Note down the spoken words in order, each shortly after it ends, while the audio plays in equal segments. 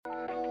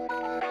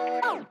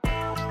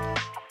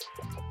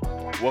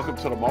Welcome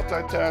to the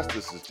MultiTask.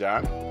 This is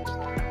John.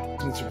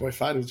 It's your boy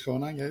Fido. What's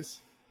going on,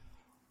 guys?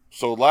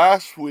 So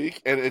last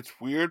week, and it's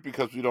weird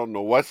because we don't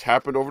know what's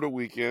happened over the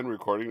weekend. We're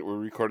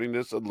recording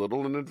this a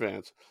little in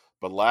advance,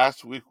 but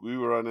last week we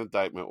were on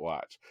indictment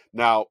watch.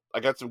 Now, I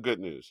got some good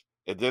news.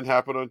 It didn't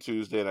happen on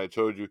Tuesday, and I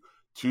told you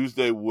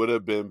Tuesday would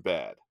have been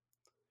bad.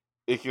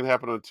 It can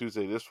happen on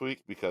Tuesday this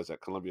week because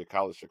at Columbia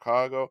College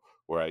Chicago,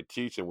 where I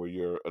teach and where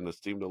you're an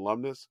esteemed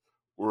alumnus,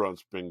 we're on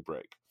spring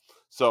break.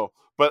 So,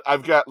 but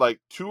I've got like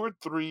 2 or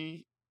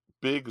 3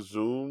 big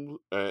Zoom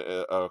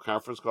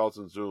conference calls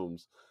and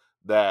Zooms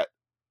that,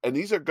 and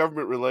these are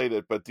government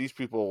related, but these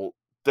people,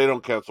 they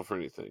don't cancel for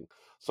anything.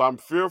 So I'm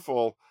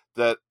fearful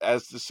that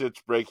as the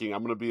shit's breaking,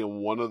 I'm going to be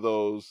in one of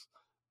those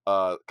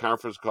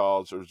conference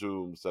calls or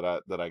Zooms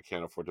that I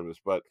can't afford to miss.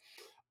 But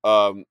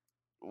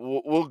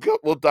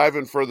we'll dive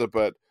in further.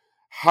 But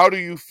how do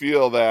you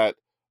feel that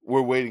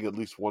we're waiting at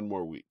least one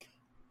more week?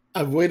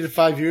 I've waited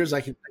 5 years.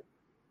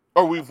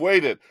 We've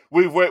waited.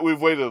 We've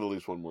waited at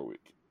least one more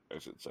week, I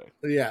should say.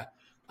 Yeah,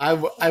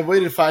 I've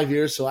waited 5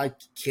 years, so I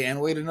can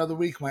wait another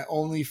week. My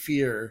only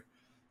fear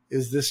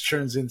is this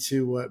turns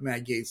into what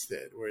Matt Gaetz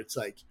did, where it's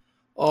like,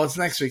 oh, it's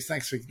next week.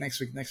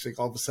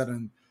 All of a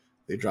sudden,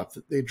 they drop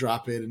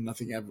it, and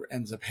nothing ever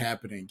ends up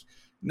happening.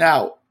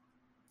 Now,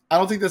 I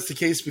don't think that's the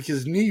case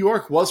because New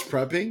York was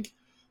prepping.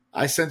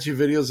 I sent you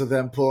videos of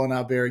them pulling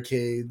out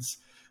barricades.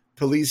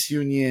 Police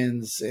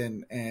unions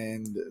and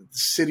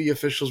city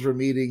officials were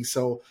meeting.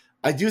 So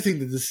I do think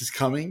that this is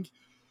coming.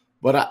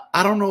 But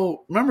I don't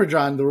know. Remember,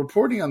 John, the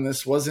reporting on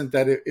this wasn't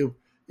that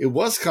it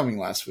was coming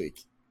last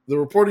week. The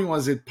reporting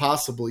was it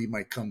possibly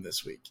might come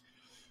this week.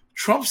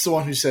 Trump's the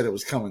one who said it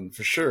was coming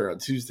for sure on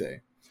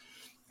Tuesday.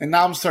 And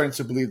now I'm starting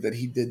to believe that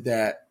he did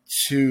that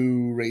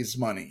to raise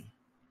money.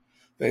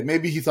 That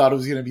maybe he thought it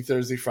was going to be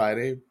Thursday,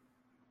 Friday.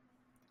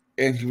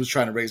 And he was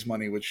trying to raise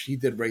money, which he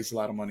did raise a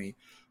lot of money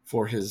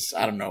for his,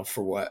 I don't know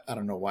for what. I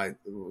don't know why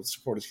the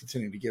supporters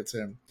continue to get to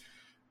him.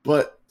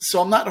 But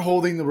so I'm not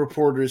holding the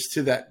reporters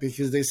to that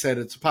because they said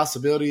it's a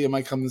possibility it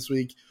might come this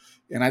week.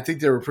 And I think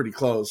they were pretty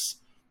close.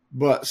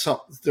 But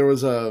there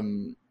was a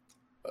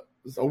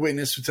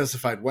witness who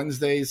testified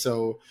Wednesday,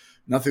 so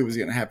nothing was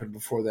going to happen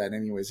before that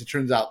anyways. It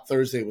turns out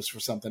Thursday was for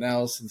something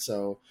else, and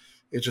so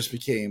it just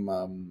became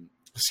a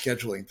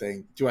scheduling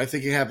thing. Do I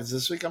think it happens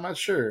this week? I'm not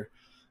sure.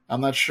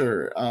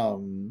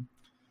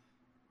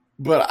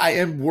 But I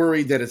am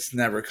worried that it's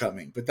never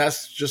coming. But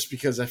that's just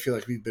because I feel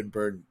like we've been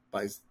burned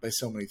by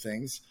so many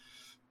things.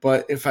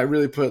 But if I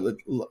really put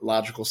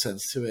logical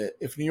sense to it,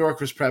 if New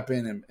York was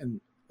prepping and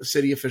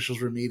city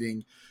officials were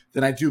meeting,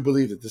 then I do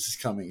believe that this is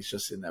coming. It's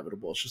just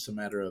inevitable. It's just a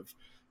matter of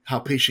how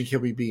patient can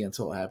we be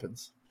until it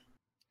happens.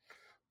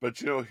 But,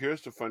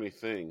 here's the funny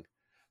thing.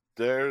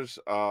 There's,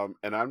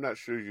 and I'm not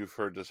sure you've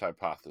heard this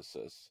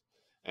hypothesis.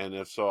 And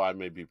if so, I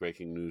may be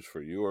breaking news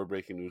for you or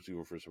breaking news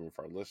even for some of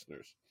our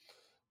listeners.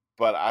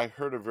 But I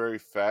heard a very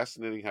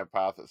fascinating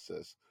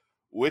hypothesis,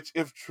 which,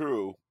 if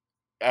true,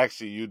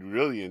 actually you'd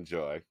really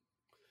enjoy,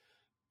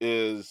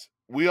 is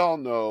we all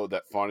know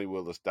that Fani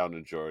Willis down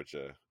in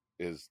Georgia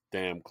is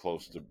damn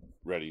close to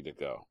ready to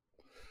go.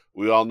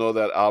 We all know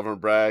that Alvin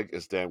Bragg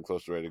is damn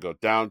close to ready to go,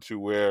 down to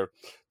where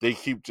they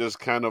keep just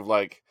kind of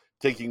like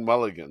taking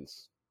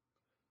mulligans.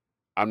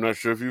 I'm not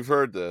sure if you've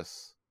heard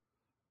this,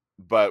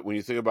 but when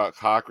you think about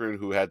Cochran,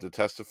 who had to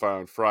testify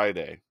on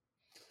Friday,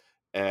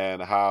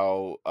 and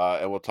how,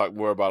 and we'll talk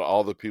more about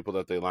all the people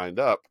that they lined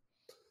up,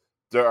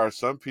 there are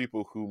some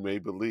people who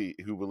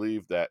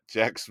believe that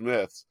Jack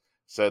Smith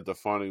said to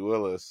Fani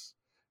Willis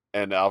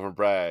and Alvin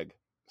Bragg,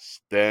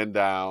 stand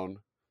down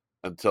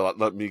until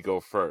let me go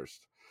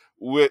first,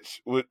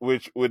 which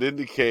would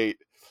indicate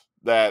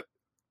that,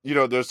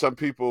 there's some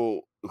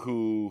people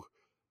who,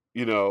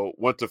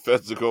 want the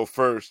feds to go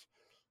first.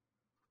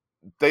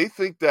 They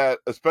think that,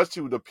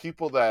 especially with the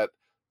people that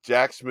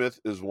Jack Smith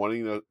is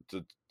wanting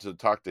to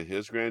talk to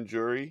his grand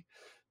jury,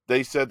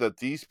 they said that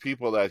these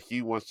people that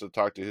he wants to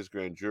talk to his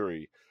grand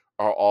jury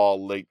are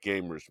all late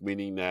gamers,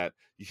 meaning that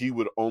he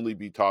would only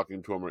be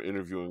talking to him or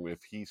interviewing him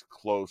if he's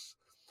close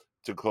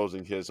to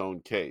closing his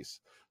own case.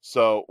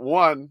 So,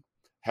 one,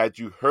 had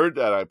you heard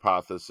that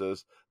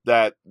hypothesis,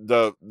 that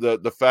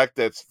the fact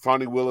that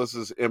Fani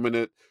Willis's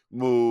imminent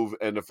move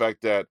and the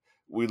fact that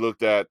we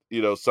looked at,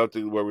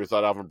 something where we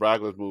thought Alvin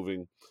Bragg was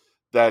moving,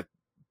 that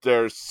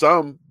there's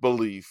some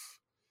belief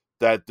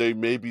that there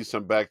may be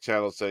some back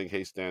channels saying,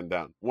 hey, stand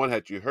down. One,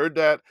 had you heard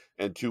that?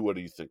 And two, what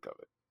do you think of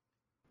it?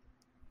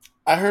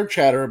 I heard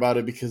chatter about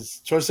it because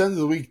towards the end of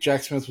the week,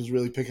 Jack Smith was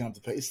really picking up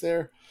the pace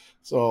there.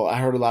 So I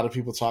heard a lot of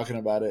people talking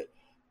about it.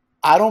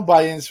 I don't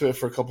buy into it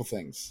for a couple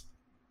things.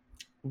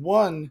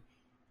 One,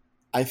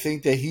 I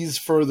think that he's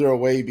further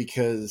away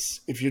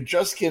because if you're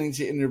just getting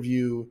to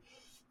interview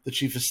the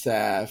chief of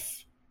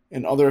staff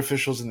and other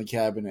officials in the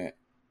cabinet,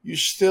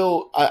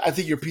 I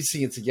think you're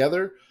piecing it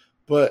together,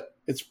 but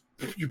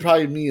you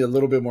probably need a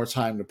little bit more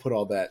time to put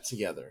all that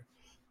together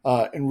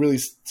and really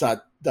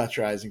dot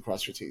your I's and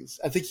cross your T's.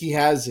 I think he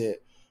has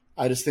it.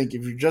 I just think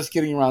if you're just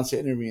getting around to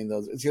interviewing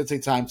those, it's going to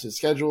take time to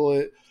schedule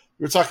it.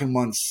 We're talking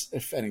months,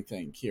 if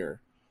anything,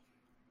 here.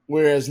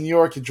 whereas New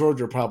York and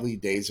Georgia are probably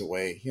days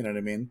away. You know what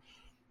I mean?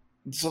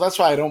 So that's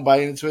why I don't buy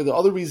into it. The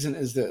other reason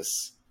is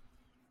this: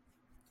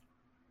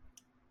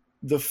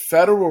 the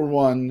federal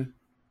one,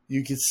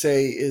 you could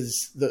say,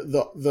 is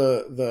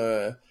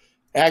the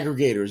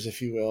aggregators,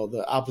 if you will.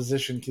 The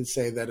opposition can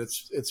say that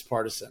it's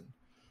partisan,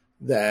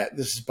 that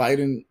this is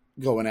Biden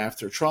going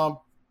after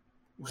Trump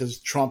because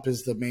Trump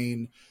is the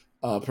main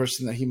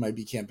person that he might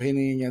be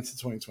campaigning against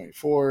in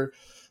 2024.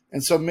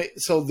 And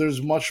so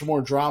there's much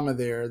more drama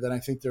there than I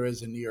think there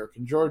is in New York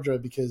and Georgia,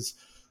 because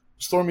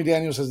Stormy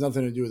Daniels has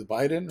nothing to do with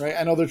Biden, right?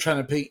 I know they're trying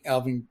to paint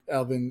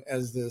Alvin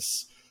as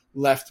this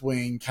left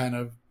wing kind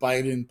of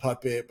Biden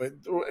puppet, but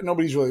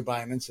nobody's really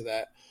buying into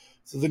that.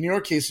 So the New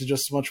York case is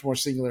just much more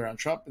singular on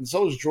Trump, and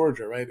so is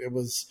Georgia, right? It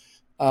was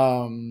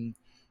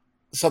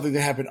something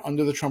that happened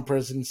under the Trump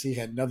presidency,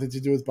 had nothing to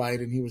do with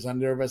Biden. He was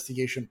under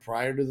investigation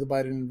prior to the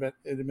Biden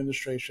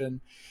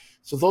administration.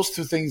 So those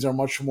two things are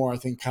much more, I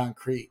think,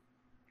 concrete.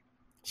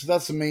 So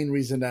that's the main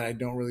reason that I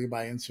don't really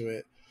buy into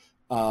it.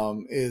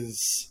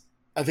 Is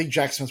I think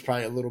Jack Smith's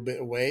probably a little bit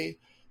away,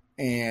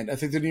 and I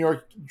think the New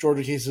York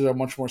Georgia cases are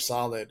much more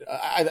solid.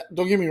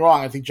 Don't get me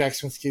wrong; I think Jack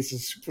Smith's case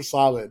is super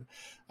solid.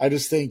 I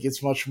just think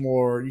it's much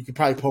more. You could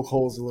probably poke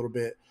holes a little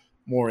bit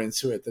more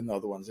into it than the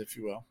other ones, if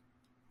you will.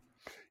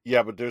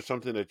 Yeah, but there's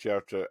something that you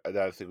have to that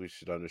I think we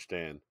should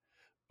understand.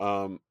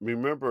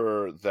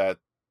 Remember that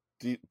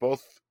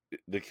both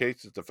the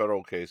cases, the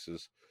federal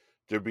cases,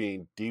 they've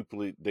been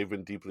deeply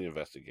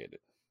investigated.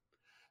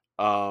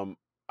 Um,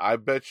 I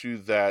bet you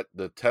that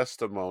the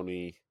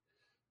testimony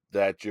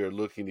that you're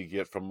looking to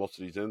get from most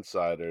of these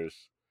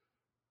insiders,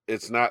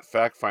 it's not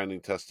fact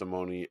finding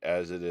testimony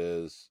as it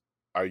is.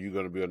 Are you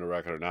going to be on the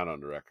record or not on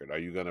the record? Are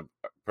you going to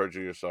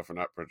perjure yourself or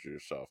not perjure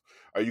yourself?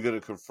 Are you going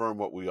to confirm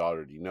what we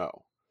already know?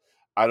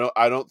 I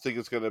don't think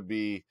it's going to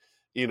be,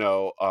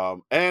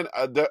 and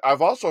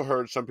I've also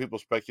heard some people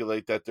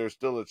speculate that there's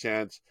still a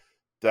chance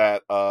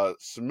that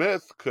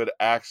Smith could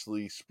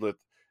actually split.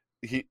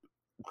 He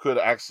could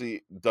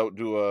actually don't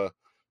do a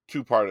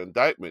two-part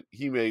indictment.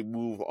 He may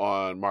move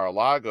on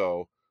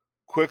Mar-a-Lago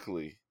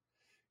quickly.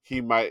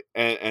 He might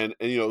and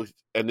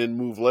then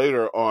move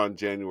later on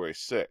January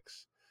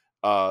 6th.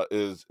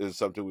 Is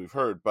something we've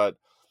heard, but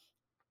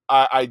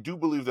I do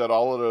believe that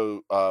all of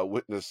the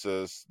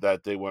witnesses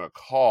that they want to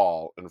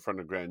call in front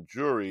of grand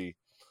jury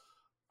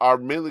are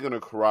mainly going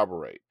to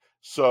corroborate.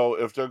 So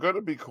if they're going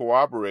to be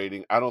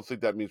corroborating, I don't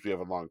think that means we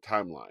have a long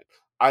timeline.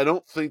 I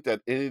don't think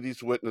that any of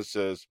these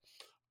witnesses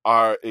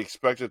are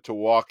expected to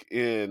walk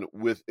in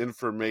with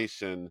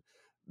information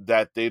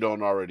that they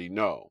don't already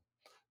know.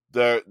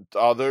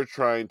 All they're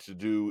trying to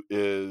do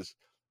is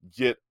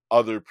get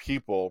other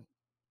people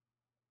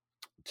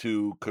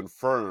to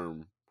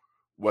confirm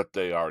what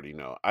they already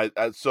know. I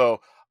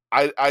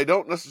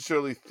don't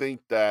necessarily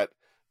think that.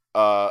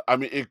 I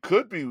mean, it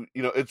could be.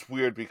 It's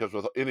weird because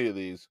with any of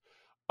these,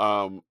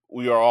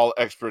 we are all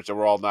experts and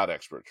we're all not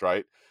experts,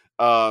 right?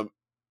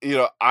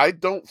 I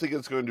don't think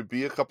it's going to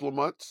be a couple of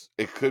months.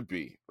 It could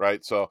be,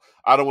 right? So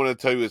I don't want to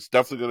tell you it's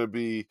definitely going to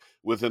be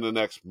within the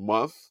next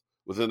month,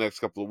 within the next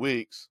couple of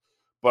weeks.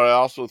 But I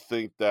also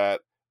think that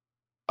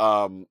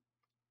um,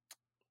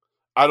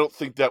 I don't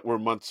think that we're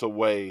months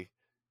away,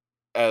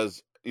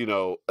 as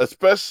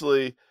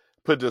especially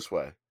put it this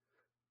way.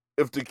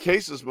 If the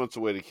case is months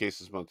away, the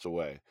case is months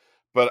away.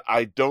 But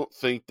I don't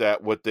think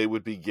that what they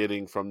would be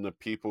getting from the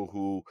people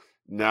who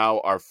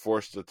now are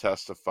forced to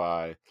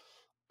testify,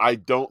 I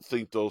don't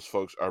think those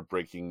folks are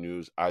breaking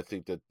news. I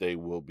think that they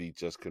will be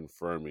just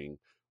confirming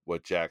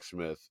what Jack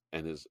Smith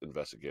and his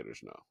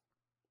investigators know.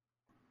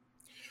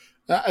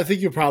 I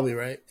think you're probably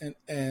right,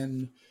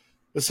 and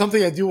but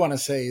something I do want to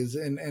say is,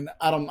 and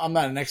I'm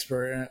not an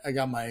expert. I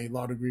got my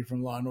law degree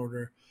from Law and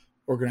Order,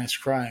 Organized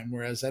Crime,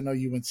 whereas I know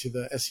you went to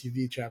the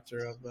SUV chapter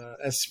of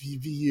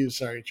SVU,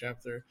 sorry,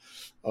 chapter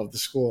of the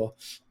school.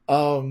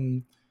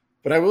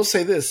 But I will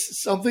say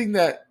this: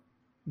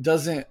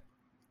 doesn't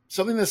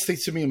something that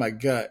sticks to me in my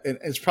gut, and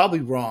it's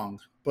probably wrong,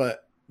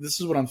 but this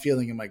is what I'm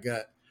feeling in my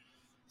gut.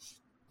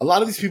 A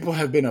lot of these people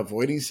have been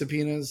avoiding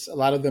subpoenas. A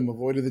lot of them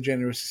avoided the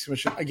January 6th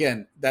Commission.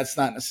 Again, that's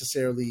not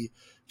necessarily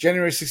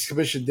January 6th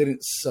Commission didn't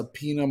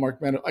subpoena Mark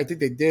Meadows. I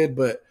think they did,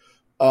 but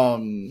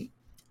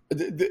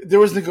there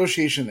was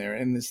negotiation there,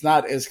 and it's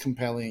not as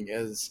compelling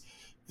as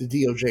the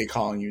DOJ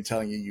calling you,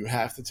 telling you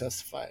have to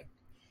testify.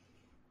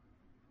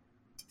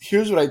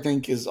 Here's what I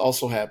think is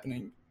also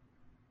happening.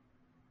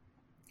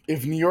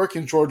 If New York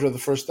and Georgia are the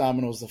first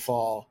dominoes to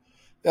fall,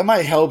 that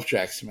might help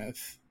Jack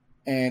Smith.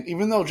 And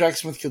even though Jack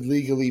Smith could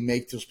legally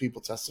make those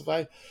people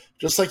testify,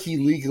 just like he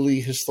legally,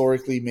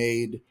 historically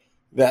made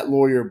that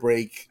lawyer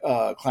break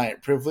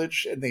client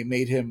privilege, and they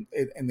made him,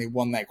 and they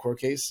won that court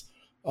case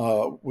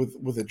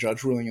with a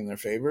judge ruling in their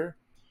favor.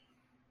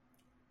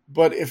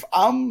 But if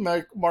I'm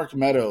Mark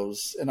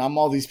Meadows and I'm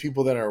all these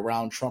people that are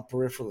around Trump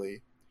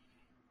peripherally,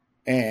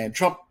 and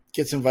Trump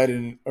gets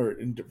indicted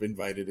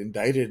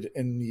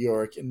in New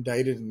York,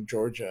 indicted in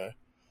Georgia,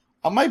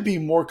 I might be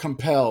more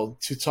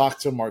compelled to talk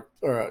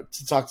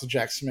to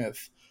Jack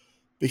Smith,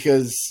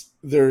 because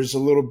there's a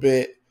little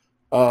bit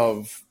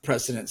of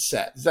precedent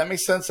set. Does that make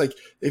sense? Like,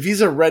 if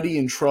he's already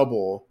in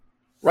trouble,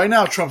 right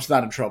now Trump's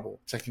not in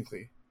trouble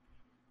technically.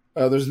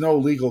 There's no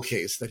legal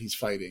case that he's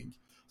fighting.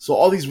 So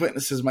all these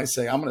witnesses might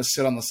say, I'm going to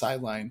sit on the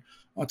sideline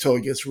until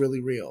it gets really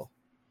real.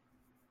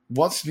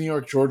 Once New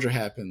York, Georgia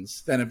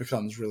happens, then it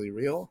becomes really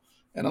real.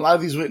 And a lot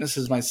of these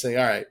witnesses might say,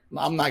 all right,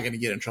 I'm not going to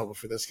get in trouble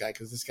for this guy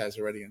because this guy's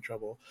already in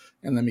trouble.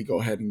 And let me go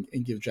ahead and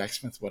give Jack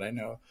Smith what I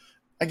know.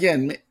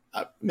 Again,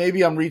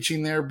 maybe I'm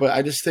reaching there, but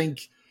I just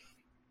think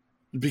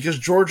because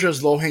Georgia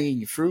is low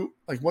hanging fruit,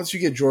 like once you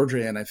get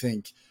Georgia in, I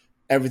think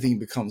everything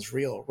becomes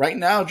real. Right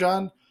now,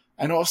 John,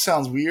 I know it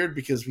sounds weird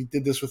because we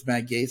did this with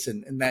Matt Gaetz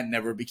and that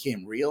never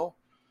became real.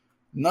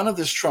 None of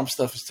this Trump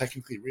stuff is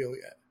technically real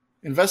yet.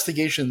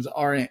 Investigations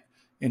aren't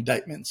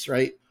indictments,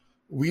 right?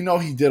 We know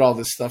he did all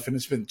this stuff, and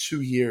it's been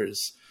 2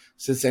 years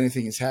since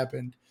anything has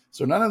happened.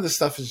 So none of this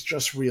stuff is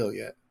just real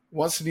yet.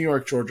 Once New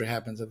York, Georgia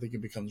happens, I think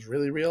it becomes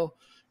really real.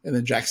 And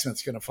then Jack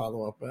Smith's going to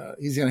follow up.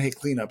 He's going to hit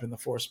cleanup in the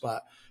 4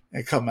 spot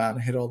and come out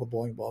and hit all the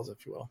bowling balls,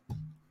 if you will.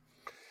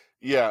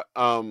 Yeah.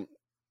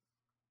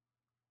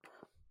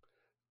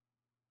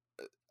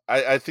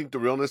 I think the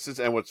realness is,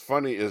 and what's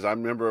funny is, I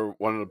remember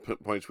one of the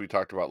points we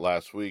talked about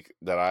last week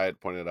that I had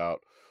pointed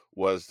out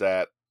was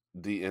that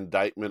the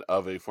indictment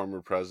of a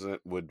former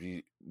president would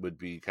be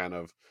kind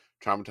of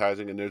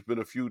traumatizing. And there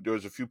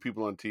was a few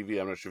people on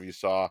TV. I'm not sure if you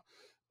saw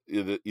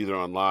either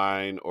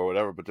online or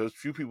whatever, but there's a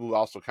few people who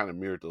also kind of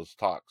mirrored those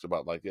talks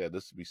about like, yeah,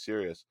 this would be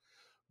serious.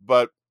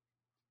 But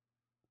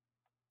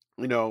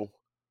you know,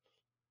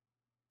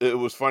 it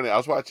was funny. I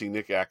was watching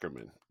Nick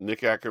Ackerman.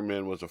 Nick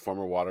Ackerman was a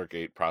former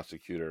Watergate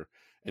prosecutor,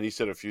 and he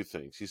said a few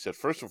things. He said,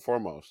 first and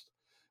foremost,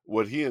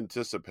 what he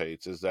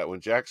anticipates is that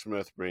when Jack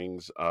Smith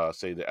brings,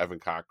 say, the Evan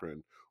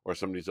Cochran or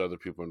some of these other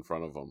people in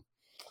front of him,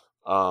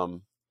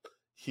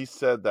 he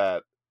said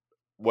that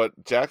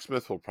what Jack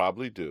Smith will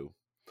probably do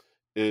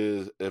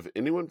is, if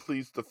anyone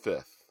pleads the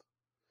fifth,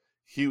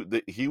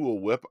 he will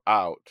whip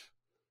out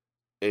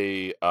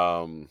a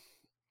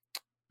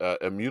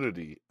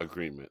immunity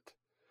agreement,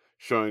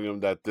 showing them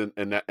that then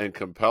and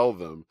compel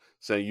them,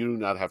 saying, you do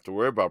not have to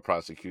worry about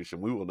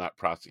prosecution. We will not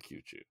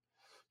prosecute you.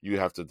 You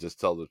have to just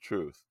tell the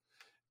truth.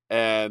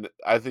 And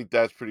I think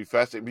that's pretty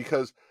fascinating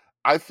because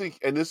I think,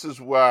 and this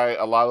is why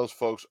a lot of those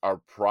folks are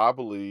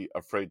probably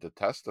afraid to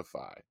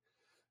testify.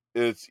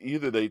 It's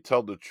either they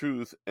tell the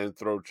truth and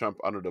throw Trump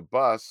under the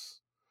bus,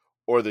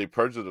 or they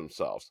perjure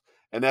themselves.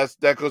 And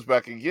that goes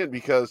back again,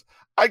 because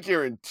I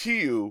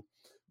guarantee you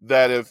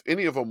that if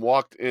any of them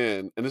walked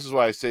in, and this is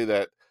why I say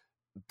that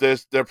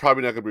they're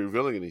probably not going to be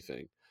revealing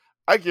anything.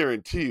 I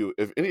guarantee you,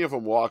 if any of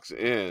them walks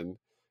in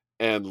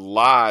and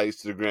lies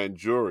to the grand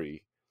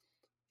jury,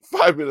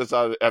 5 minutes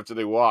after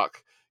they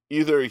walk,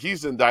 either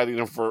he's indicting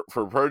them for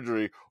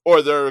perjury,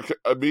 or they're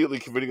immediately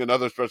committing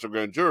another special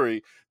grand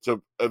jury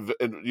to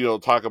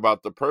talk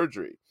about the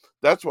perjury.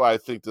 That's why I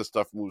think this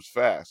stuff moves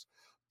fast.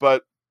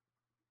 But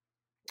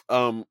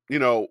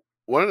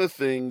one of the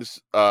things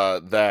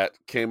that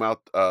came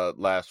out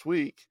last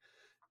week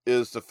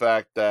is the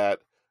fact that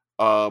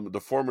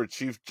the former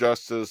Chief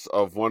Justice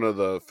of one of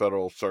the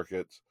federal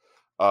circuits,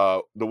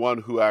 the one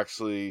who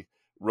actually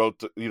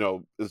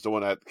is the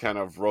one that kind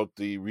of wrote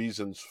the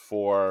reasons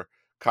for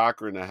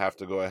Cochran to have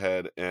to go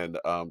ahead and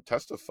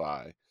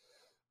testify,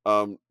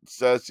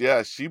 says,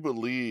 yeah, she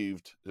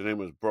believed, her name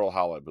was Burl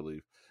Howell, I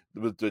believe,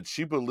 but that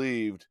she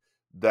believed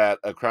that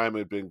a crime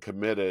had been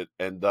committed,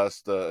 and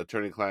thus the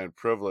attorney-client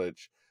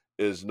privilege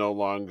is no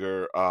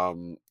longer,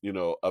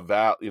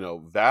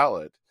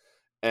 valid.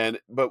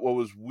 But what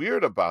was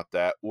weird about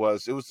that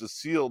was it was a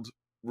sealed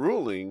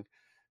ruling,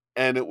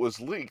 and it was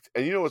leaked.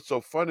 And you know what's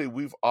so funny?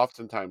 We've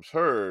oftentimes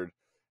heard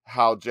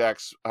how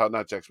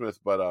not Jack Smith,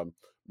 but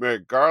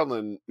Merrick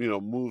Garland,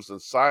 moves in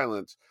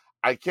silence.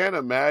 I can't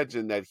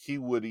imagine that he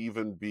would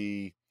even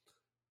be.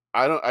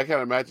 I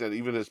can't imagine that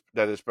even his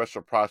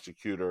special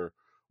prosecutor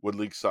would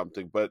leak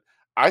something. But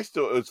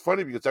it's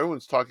funny because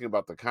everyone's talking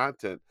about the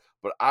content,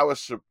 but I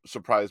was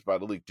surprised by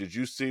the leak. Did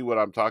you see what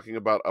I'm talking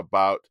about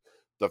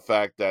the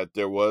fact that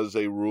there was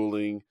a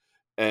ruling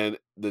and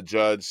the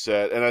judge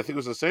said, and I think it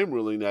was the same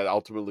ruling that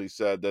ultimately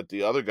said that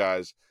the other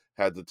guys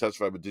had to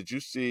testify. But did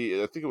you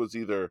see, I think it was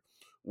either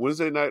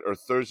Wednesday night or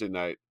Thursday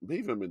night,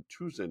 maybe even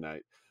Tuesday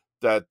night,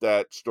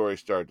 that story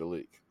started to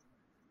leak?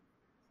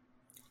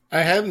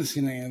 I haven't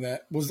seen any of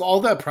that. Was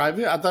all that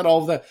private? I thought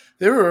all of that,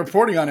 they were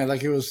reporting on it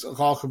like it was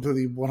all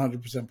completely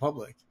 100%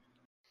 public.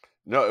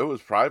 No, it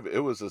was private. It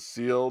was a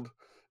sealed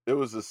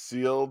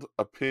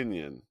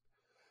opinion.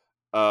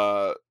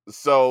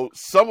 So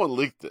someone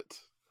leaked it.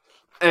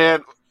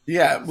 And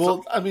yeah,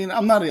 well, I mean,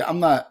 I'm not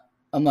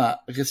a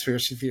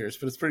conspiracy theorist,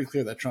 but it's pretty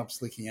clear that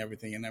Trump's leaking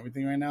everything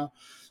right now.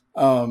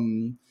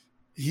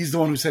 He's the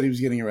one who said he was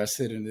getting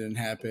arrested and it didn't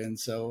happen.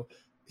 So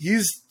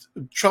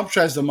Trump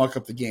tries to muck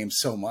up the game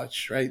so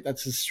much, right?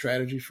 That's his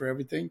strategy for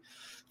everything.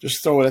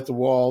 Just throw it at the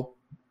wall,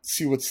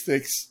 see what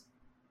sticks.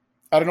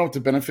 I don't know what the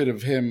benefit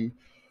of him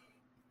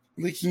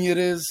leaking it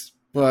is,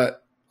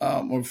 but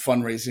or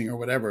fundraising or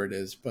whatever it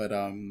is. But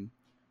can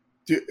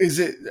I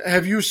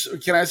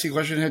ask you a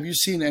question? Have you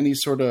seen any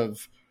sort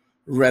of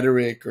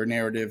rhetoric or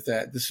narrative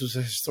that this was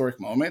a historic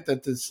moment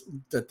that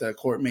the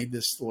court made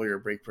this lawyer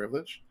break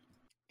privilege?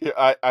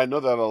 Yeah, I know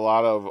that a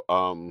lot of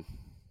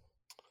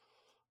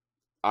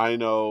I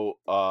know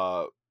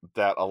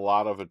that a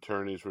lot of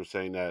attorneys were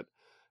saying that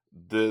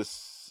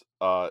this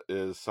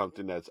is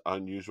something that's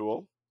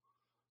unusual,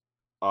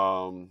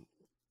 um,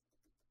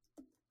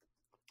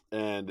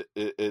 and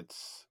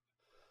it's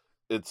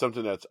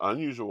something that's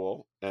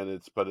unusual,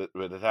 and but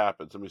it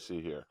happens. Let me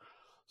see here.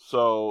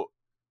 So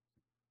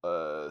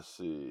let's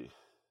see.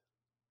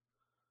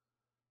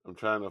 I'm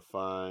trying to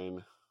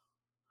find.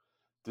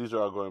 These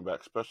are all going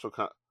back.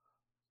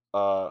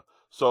 Uh,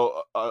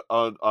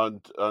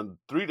 on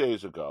 3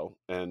 days ago,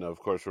 and of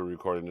course we're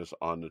recording this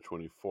on the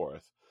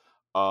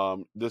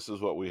 24th. This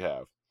is what we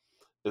have.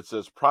 It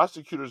says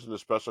prosecutors in the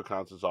special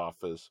counsel's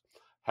office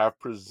have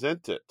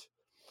presented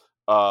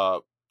uh,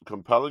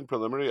 compelling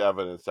preliminary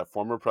evidence that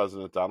former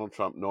President Donald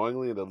Trump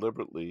knowingly and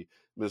deliberately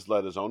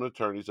misled his own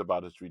attorneys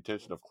about his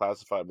retention of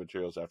classified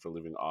materials after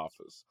leaving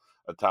office.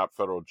 A top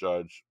federal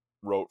judge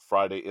wrote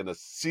Friday in a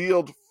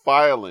sealed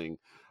filing,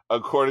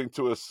 according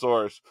to a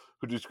source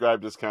who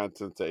described his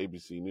contents to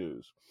ABC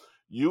News.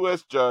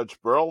 U.S. Judge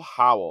Beryl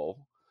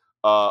Howell,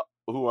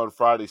 who on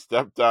Friday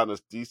stepped down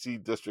as D.C.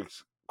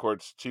 District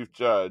Court's chief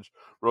judge,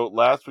 wrote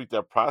last week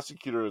that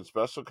prosecutor and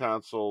special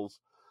counsel's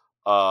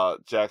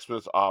Jack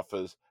Smith's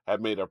office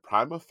had made a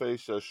prima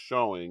facie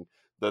showing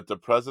that the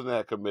president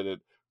had committed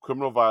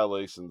criminal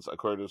violations,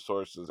 according to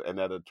sources, and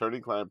that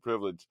attorney-client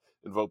privilege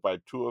invoked by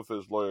two of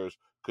his lawyers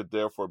could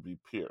therefore be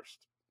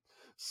pierced.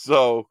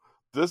 So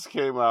this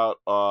came out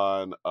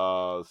on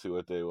let's see,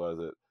 what day was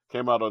it?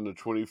 Came out on the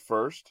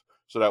 21st.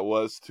 So that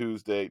was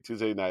Tuesday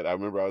night. I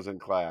remember I was in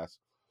class.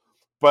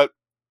 But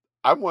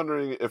I'm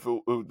wondering if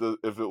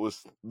it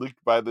was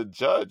leaked by the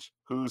judge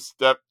who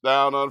stepped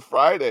down on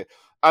Friday.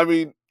 I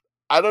mean,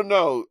 I don't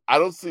know. I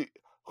don't see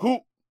who.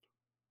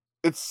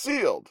 It's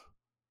sealed.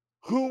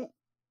 Who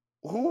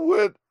who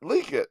would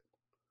leak it?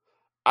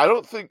 I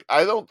don't think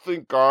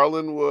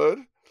Garland would.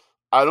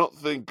 I don't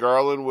think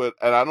Garland would,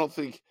 and I don't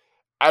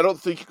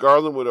think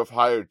Garland would have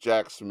hired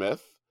Jack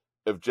Smith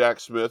if Jack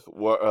Smith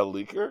were a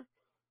leaker.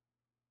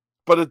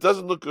 But it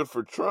doesn't look good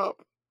for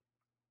Trump.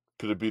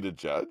 Could it be the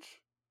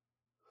judge?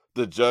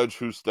 The judge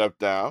who stepped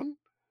down?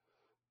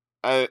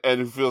 And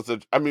who feels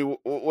that, I mean,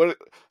 what,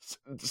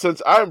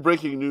 since I'm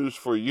breaking news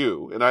for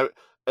you,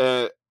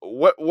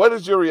 what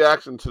is your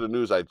reaction to the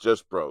news I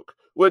just broke,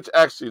 which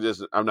actually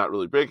isn't, I'm not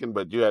really breaking,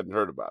 but you hadn't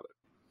heard about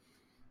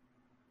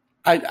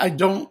it. I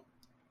don't.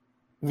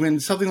 When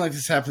something like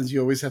this happens, you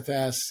always have to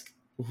ask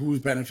who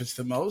benefits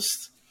the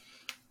most.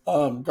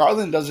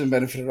 Garland doesn't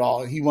benefit at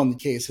all. He won the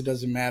case. It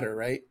doesn't matter,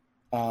 right?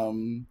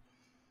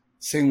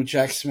 Same with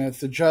Jack Smith.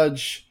 The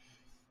judge,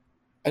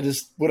 I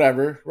just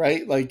whatever,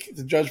 right? Like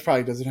the judge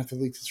probably doesn't have to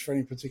leak this for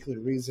any particular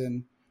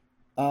reason.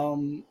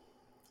 Um,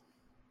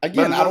 But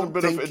Again, I don't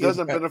it think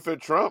doesn't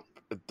benefit Trump.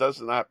 It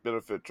does not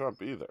benefit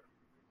Trump either.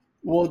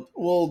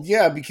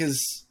 yeah,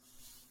 because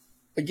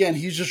again,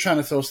 he's just trying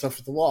to throw stuff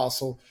at the wall.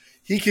 So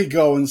he could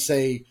go and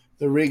say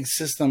the rigged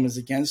system is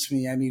against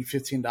me. I need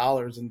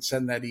 $15 and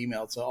send that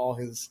email to all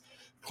his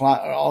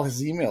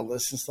email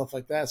lists and stuff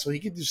like that. So he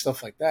could do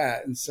stuff like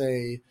that and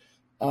say,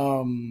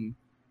 um,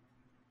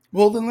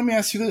 well, then let me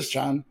ask you this,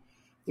 John.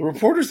 The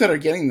reporters that are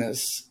getting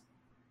this,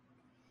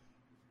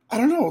 I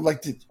don't know,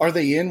 like, are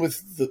they in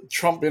with the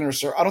Trump inner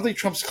circle? I don't think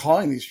Trump's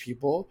calling these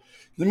people.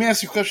 Let me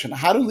ask you a question.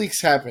 How do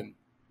leaks happen?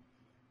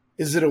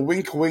 Is it a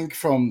wink wink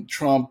from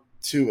Trump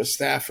to a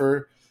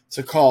staffer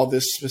to call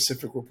this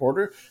specific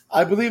reporter?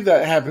 I believe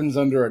that happens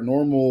under a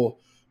normal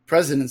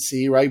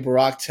presidency, right?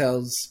 Barack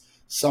tells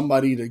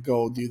somebody to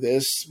go do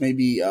this.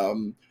 Maybe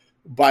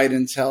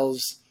Biden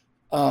tells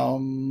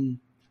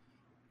um,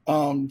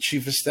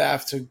 chief of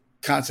staff to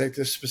contact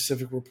this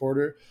specific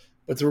reporter.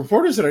 But the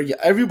reporters that are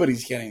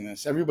everybody's getting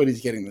this.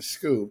 Everybody's getting the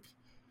scoop.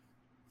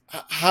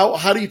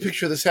 How do you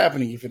picture this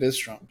happening if it is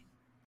Trump?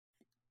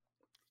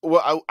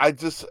 Well, I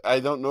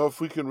don't know if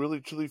we can really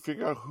truly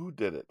figure out who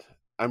did it.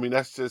 I mean,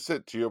 that's just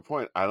it. To your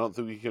point, I don't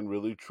think we can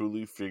really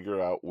truly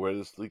figure out where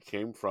this leak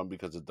came from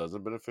because it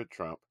doesn't benefit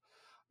Trump.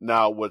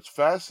 Now, what's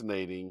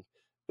fascinating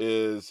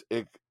is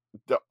it.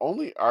 The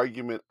only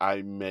argument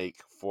I make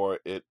for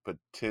it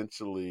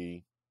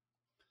potentially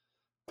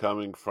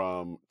coming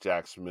from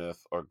Jack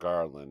Smith or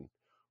Garland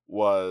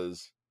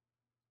was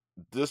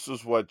this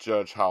was what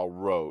Judge Howe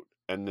wrote,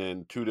 and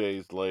then 2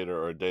 days later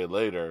or a day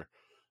later,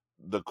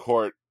 the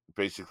court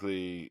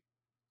basically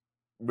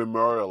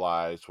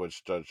memorialized what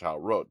Judge Howe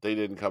wrote. They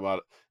didn't come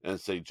out and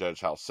say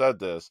Judge Howe said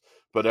this,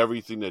 but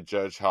everything that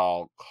Judge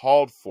Howe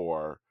called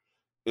for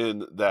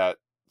in that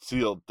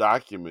sealed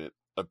document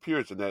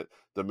appears, and that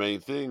the main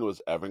thing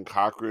was Evan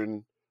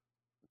Cochran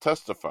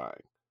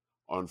testifying.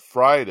 On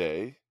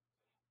Friday,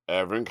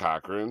 Evan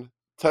Cochran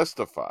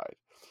testified.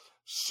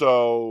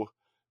 So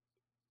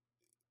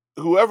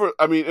whoever,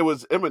 I mean, it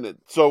was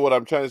imminent. So what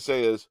I'm trying to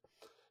say is,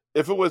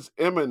 if it was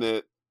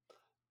imminent,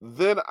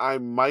 then I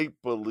might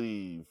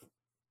believe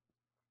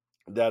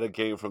that it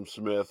came from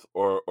Smith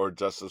or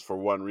Justice for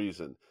one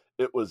reason.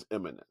 It was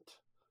imminent,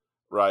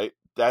 right?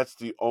 that's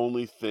the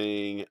only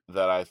thing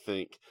that I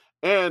think,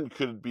 and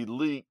could be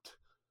leaked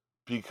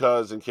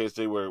because in case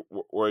they were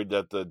worried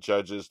that the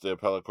judges, the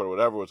appellate court, or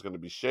whatever was going to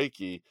be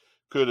shaky,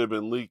 could have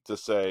been leaked to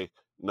say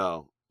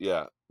no,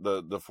 yeah,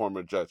 the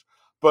former judge.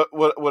 But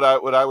what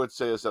I would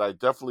say is that I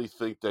definitely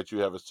think that you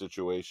have a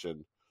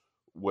situation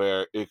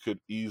where it could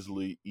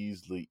easily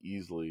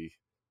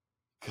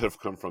could have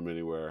come from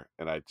anywhere,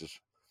 and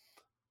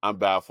I'm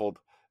baffled.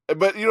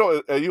 But you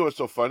know what's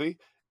so funny?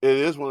 It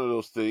is one of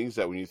those things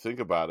that when you think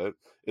about it,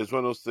 it's one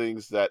of those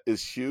things that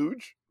is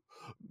huge,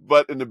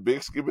 but in the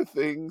big scheme of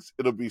things,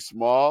 it'll be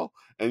small.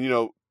 And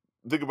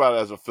think about it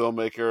as a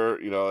filmmaker,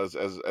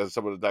 as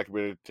someone a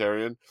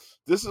documentarian.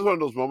 This is one of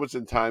those moments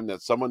in time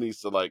that someone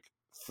needs to like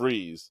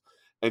freeze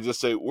and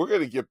just say, "We're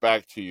going to get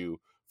back to you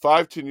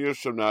 5, 10 years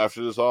from now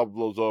after this all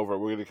blows over.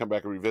 We're going to come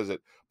back and revisit."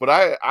 But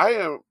I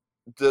am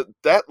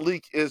that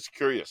leak is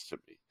curious to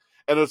me,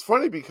 and it's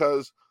funny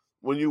because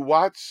when you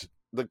watch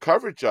the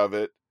coverage of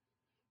it,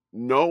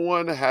 no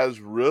one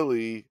has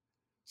really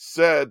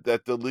said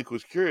that the leak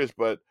was curious,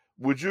 but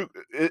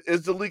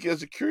is the leak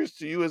as curious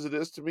to you as it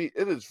is to me?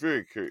 It is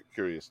very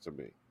curious to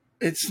me.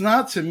 It's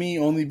not to me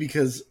only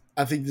because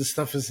I think this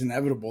stuff is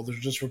inevitable. There's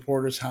just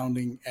reporters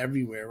hounding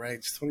everywhere, right?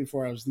 It's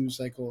 24 hours news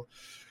cycle.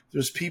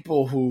 There's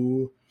people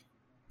who,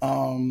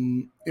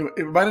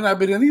 it might have not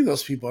been any of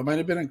those people. It might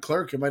have been a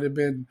clerk. It might have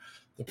been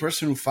the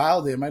person who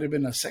filed it. It might have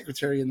been a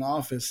secretary in the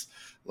office.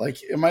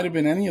 Like, it might have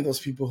been any of those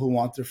people who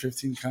want their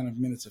 15 kind of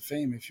minutes of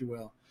fame, if you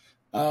will.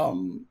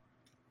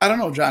 I don't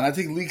know, John. I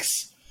think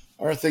leaks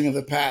are a thing of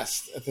the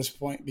past at this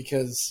point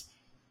because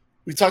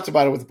we talked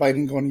about it with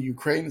Biden going to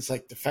Ukraine. It's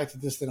like the fact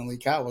that this didn't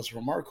leak out was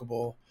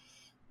remarkable.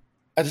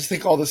 I just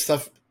think all this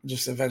stuff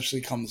just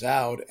eventually comes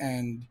out.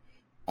 And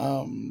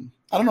I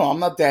don't know. I'm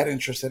not that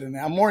interested in it.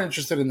 I'm more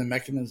interested in the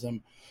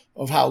mechanism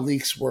of how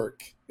leaks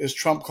work. Is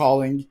Trump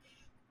calling?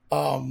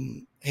 As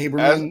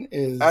Haberman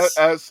is.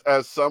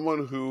 as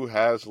someone who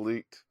has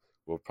leaked,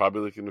 will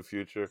probably leak in the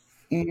future.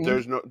 Mhm.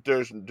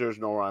 There's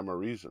no rhyme or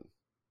reason.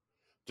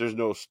 There's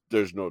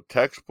no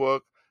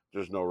textbook.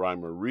 There's no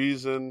rhyme or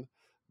reason.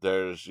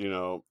 There's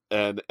and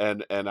I'm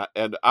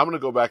gonna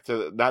go back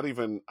to not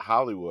even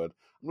Hollywood.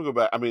 I'm gonna go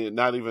back. I mean,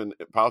 not even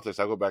politics.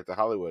 I go back to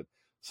Hollywood.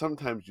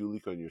 Sometimes you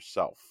leak on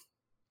yourself.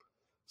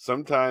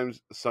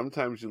 Sometimes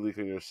you leak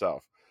on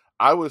yourself.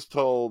 I was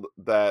told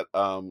that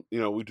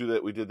we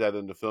did that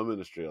in the film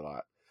industry a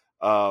lot.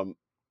 Um,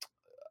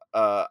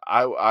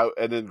 I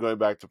and then going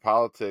back to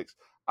politics,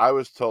 I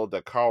was told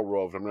that Karl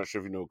Rove. I'm not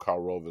sure if you know who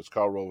Karl Rove is.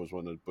 Karl Rove was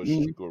one of the Bush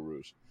Mhm.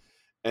 gurus,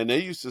 and they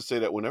used to say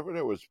that whenever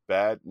there was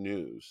bad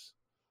news,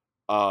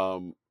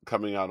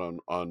 coming out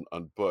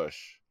on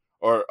Bush,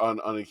 or on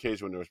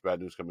occasion when there was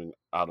bad news coming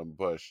out on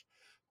Bush,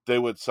 they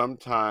would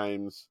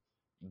sometimes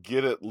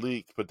get it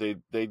leaked, but they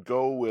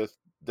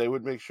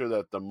would make sure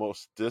that the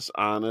most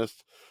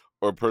dishonest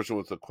or person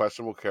with a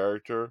questionable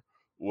character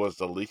was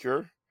the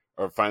leaker,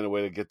 or find a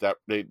way to get that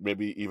they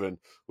maybe even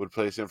would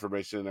place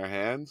information in their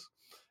hands,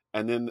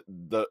 and then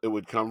it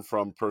would come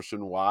from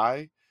person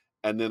Y,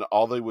 and then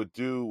all they would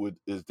do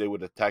is they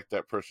would attack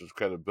that person's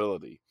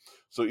credibility.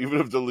 So even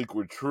if the leak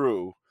were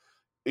true,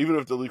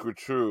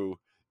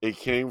 it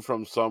came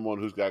from someone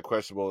who's got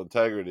questionable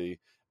integrity,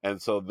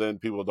 and so then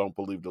people don't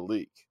believe the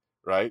leak,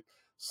 right?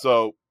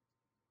 So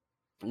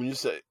when you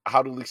say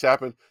how do leaks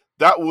happen,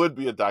 that would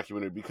be a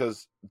documentary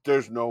because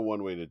there's no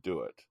one way to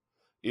do it.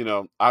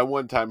 I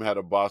one time had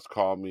a boss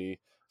call me,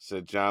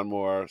 said, "John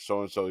Moore,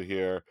 so and so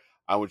here.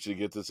 I want you to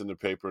get this in the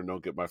paper and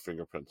don't get my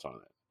fingerprints on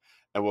it."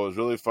 And what was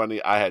really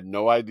funny, I had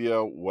no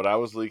idea what I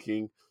was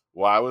leaking,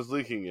 why I was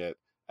leaking it,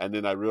 and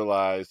then I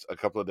realized a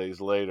couple of days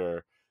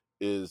later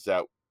is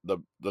that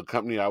the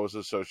company I was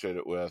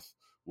associated with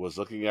was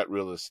looking at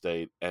real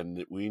estate,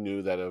 and we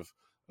knew that if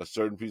a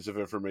certain piece of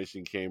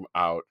information came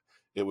out,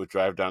 it would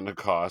drive down the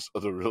cost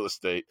of the real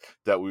estate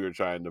that we were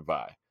trying to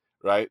buy,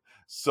 right?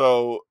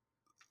 So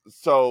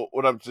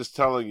what I'm just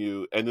telling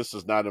you, and this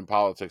is not in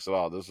politics at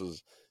all. This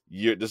is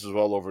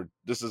well over.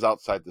 This is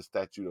outside the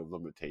statute of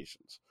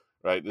limitations,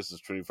 right? This is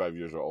 25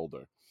 years or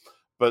older.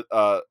 But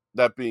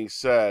that being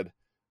said,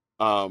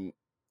 um,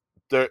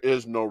 there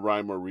is no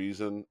rhyme or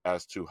reason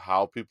as to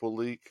how people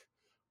leak,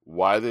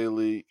 why they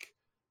leak,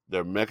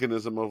 their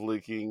mechanism of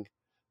leaking.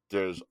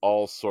 There's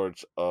all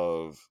sorts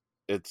of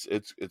it's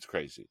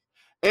crazy,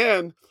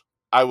 and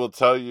I will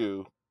tell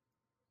you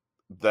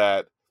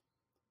that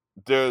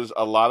there's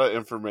a lot of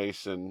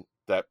information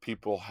that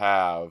people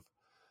have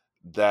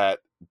that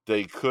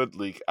they could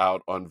leak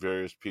out on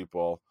various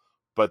people,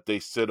 but they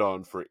sit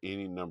on for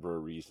any number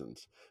of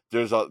reasons.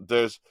 There's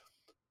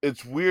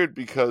it's weird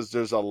because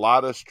there's a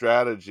lot of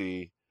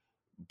strategy,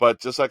 but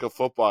just like a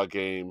football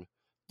game,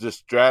 the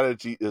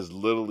strategy is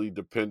literally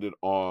dependent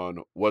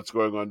on what's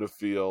going on the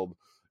field,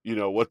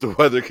 what the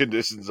weather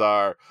conditions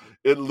are.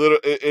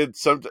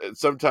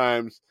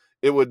 Sometimes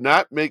it would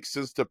not make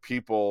sense to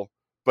people,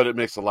 but it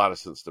makes a lot of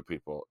sense to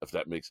people. If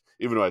that makes,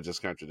 even though I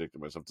just contradicted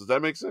myself, does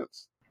that make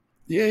sense?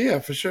 Yeah, yeah,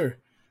 for sure.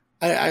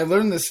 I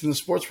learned this in the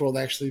sports world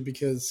actually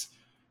because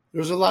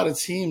there's a lot of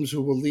teams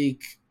who will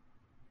leak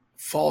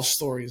false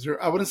stories,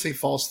 or I wouldn't say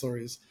false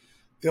stories.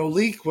 They'll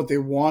leak what they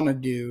want to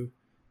do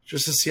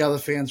just to see how the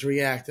fans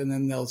react, and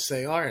then they'll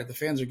say, "All right, the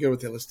fans are good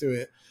with it. Let's do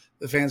it.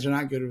 The fans are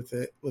not good with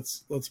it.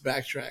 Let's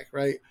backtrack."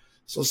 Right.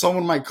 So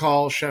someone might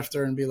call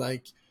Schefter and be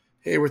like,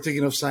 "Hey, we're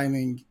thinking of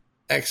signing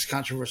X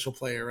controversial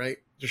player, right?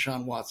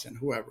 Deshaun Watson,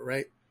 whoever,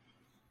 right?"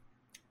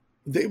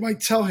 They might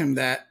tell him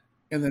that,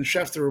 and then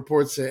Schefter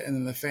reports it, and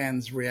then the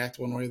fans react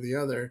one way or the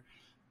other,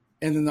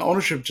 and then the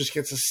ownership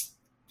gets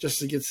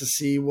to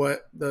see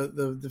what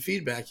the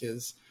feedback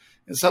is.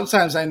 And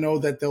sometimes I know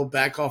that they'll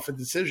back off a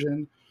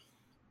decision,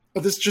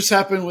 but this just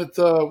happened with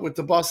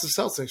the Boston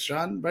Celtics,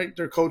 John. Right,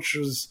 their coach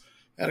was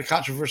had a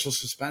controversial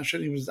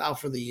suspension; he was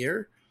out for the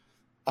year.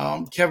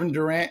 Kevin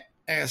Durant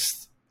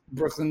asked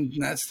Brooklyn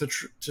Nets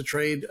to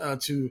trade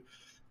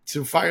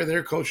to fire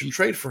their coach and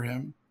trade for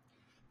him.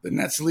 The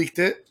Nets leaked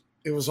it.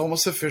 It was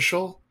almost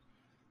official,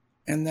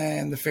 and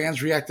then the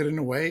fans reacted in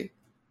a way,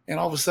 and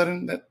all of a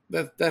sudden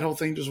that whole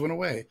thing just went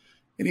away.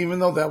 And even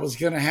though that was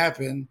going to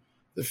happen,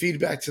 the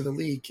feedback to the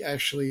leak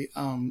actually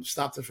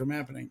stopped it from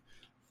happening.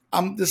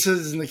 This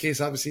isn't the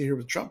case, obviously, here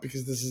with Trump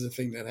because this is a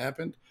thing that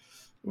happened,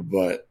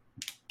 but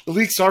the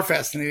leaks are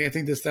fascinating. I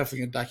think that's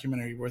definitely a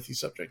documentary worthy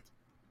subject.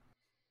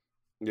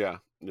 Yeah,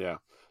 yeah.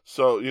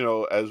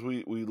 So, as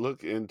we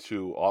look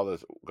into all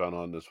that's gone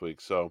on this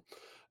week, so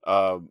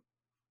um,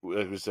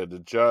 like we said, the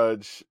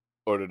judge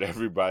ordered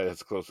everybody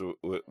that's close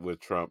with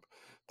Trump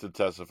to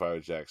testify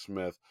with Jack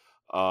Smith.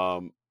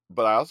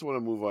 But I also want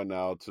to move on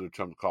now to the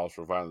Trump calls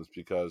for violence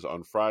because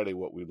on Friday,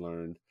 what we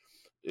learned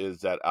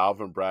is that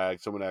Alvin Bragg,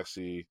 someone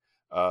actually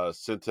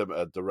sent him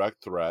a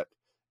direct threat,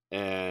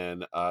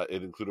 and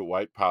it included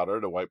white powder,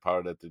 the white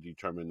powder that they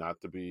determined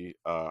not to be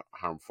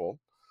harmful,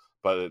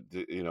 but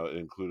it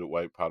included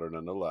white powder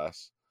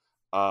nonetheless.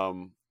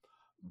 Um,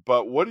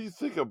 but what do you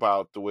think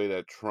about the way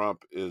that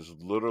Trump is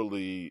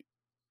literally,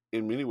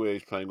 in many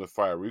ways, playing with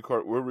fire?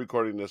 We're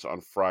recording this on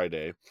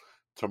Friday.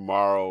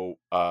 Tomorrow,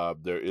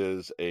 there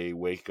is a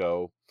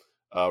Waco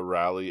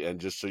rally,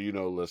 and just so you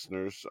know,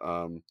 listeners,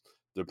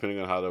 depending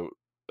on how the,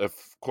 of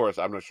course,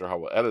 I'm not sure how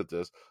we'll edit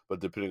this,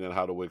 but depending on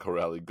how the Waco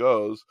rally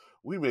goes,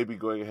 we may be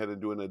going ahead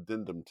and do an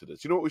addendum to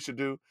this. You know what we should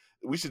do?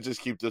 We should just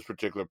keep this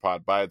particular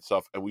pod by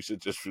itself, and we should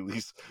just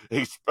release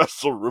a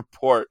special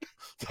report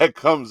that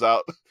comes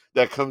out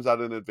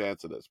in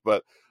advance of this.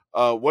 But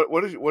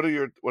what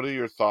are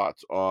your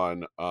thoughts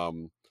on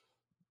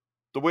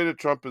the way that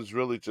Trump is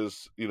really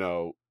just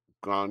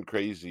gone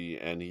crazy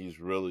and he's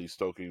really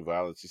stoking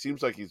violence? He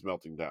seems like he's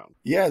melting down.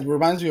 Yeah, it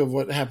reminds me of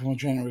what happened with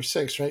January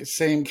 6th, right?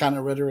 Same kind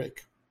of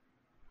rhetoric.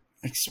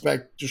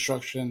 Expect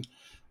destruction,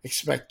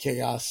 expect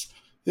chaos.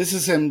 This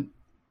is him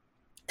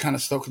kind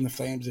of stoking the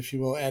flames, if you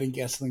will, adding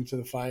gasoline to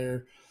the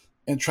fire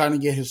and trying to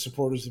get his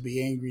supporters to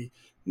be angry.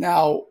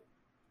 Now,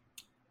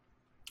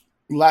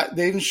 they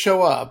didn't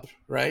show up,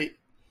 right?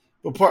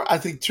 But I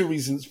think two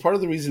reasons. Part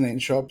of the reason they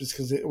didn't show up is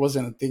because it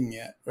wasn't a thing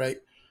yet, right?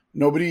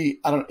 Nobody,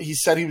 I don't. He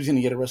said he was going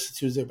to get arrested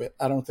Tuesday, but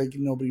I don't think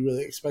nobody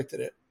really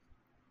expected it.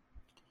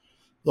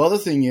 The other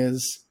thing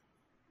is,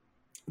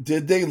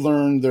 did they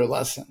learn their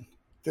lesson?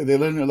 Did they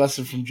learn their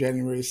lesson from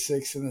January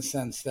 6th in the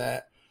sense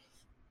that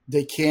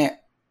they can't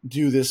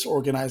do this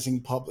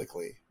organizing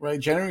publicly, right?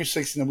 January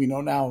 6th, and we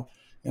know now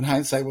in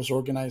hindsight, was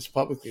organized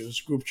publicly. It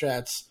was group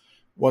chats,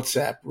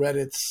 WhatsApp,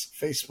 Reddits,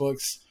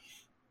 Facebooks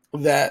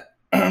that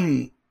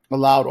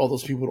allowed all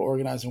those people to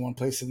organize in one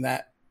place in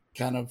that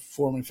kind of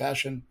form and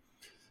fashion.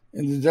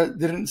 And there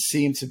didn't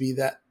seem to be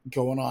that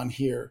going on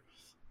here.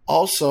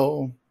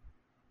 Also,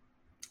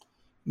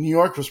 New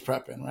York was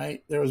prepping,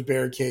 right? There was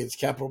barricades.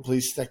 Capitol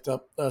Police stepped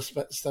up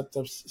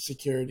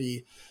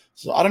security.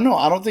 So I don't know.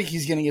 I don't think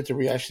he's going to get the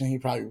reaction he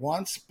probably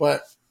wants,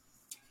 but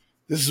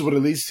this is what it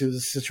leads to: the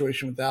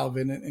situation with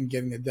Alvin and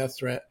getting a death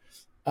threat.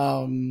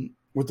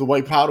 With the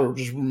white powder,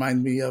 just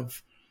remind me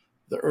of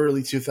the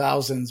early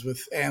 2000s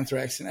with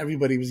anthrax, and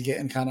everybody was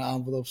getting kind of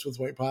envelopes with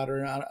white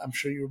powder. I'm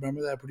sure you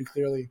remember that pretty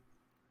clearly.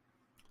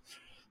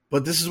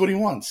 But this is what he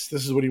wants.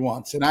 This is what he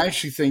wants. And I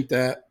actually think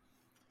that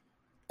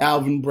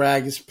Alvin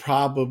Bragg is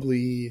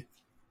probably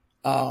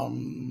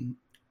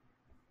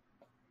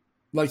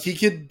like he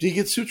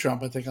could sue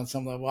Trump, I think, on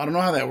some level. I don't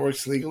know how that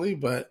works legally,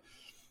 but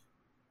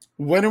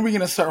when are we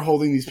going to start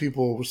holding these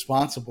people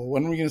responsible?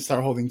 When are we going to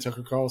start holding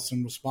Tucker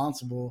Carlson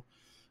responsible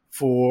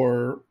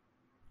for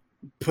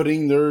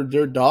putting their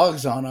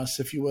dogs on us,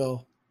 if you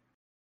will?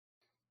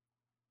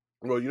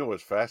 Well,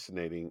 what's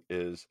fascinating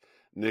is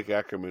Nick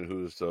Ackerman,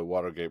 who's the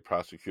Watergate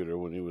prosecutor,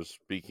 when he was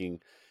speaking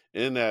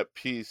in that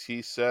piece,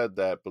 he said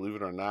that, believe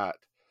it or not,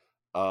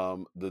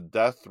 the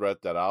death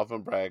threat that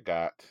Alvin Bragg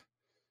got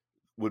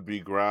would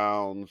be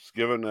grounds,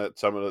 given that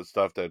some of the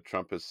stuff that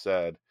Trump has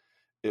said,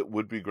 it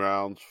would be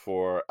grounds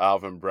for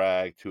Alvin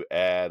Bragg to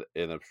add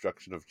an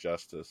obstruction of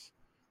justice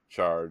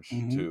charge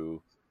Mm-hmm.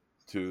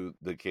 to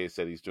the case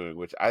that he's doing,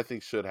 which I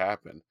think should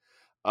happen.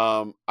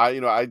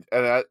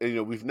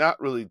 We've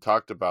not really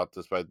talked about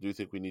this, but I do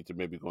think we need to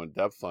maybe go in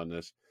depth on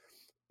this.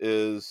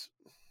 Is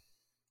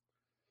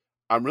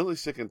I'm really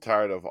sick and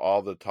tired of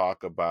all the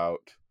talk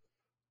about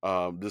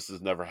this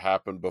has never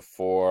happened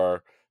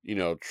before.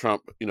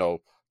 Trump,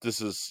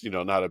 this is,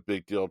 not a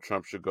big deal.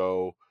 Trump should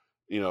go,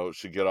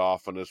 should get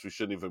off on this. We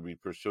shouldn't even be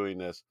pursuing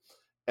this.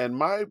 And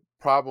my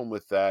problem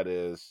with that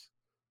is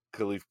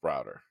Khalif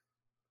Browder,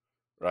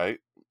 right?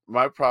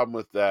 My problem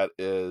with that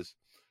is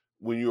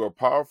when you're a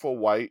powerful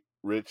white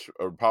rich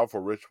or powerful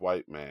rich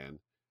white man,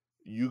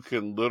 you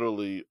can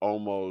literally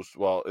almost,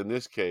 well, in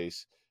this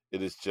case,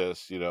 it is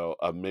just,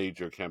 a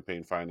major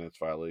campaign finance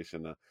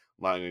violation,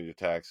 lying on your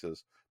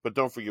taxes. But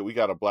don't forget, we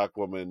got a black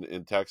woman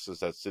in Texas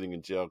that's sitting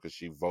in jail because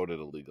she voted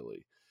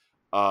illegally,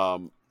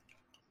 um,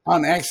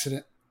 On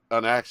accident.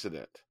 an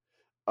accident.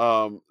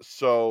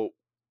 So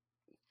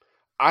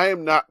I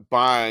am not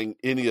buying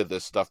any of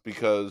this stuff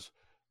because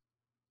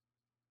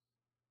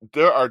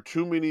there are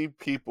too many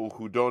people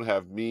who don't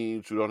have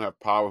means, who don't have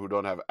power, who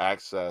don't have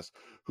access,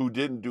 who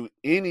didn't do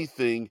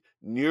anything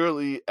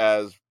nearly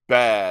as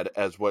bad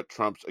as what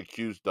Trump's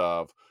accused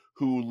of,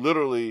 who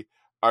literally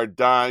are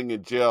dying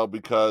in jail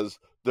because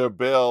their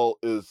bail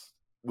is,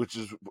 which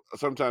is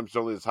sometimes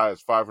only as high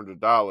as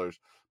 $500,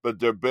 but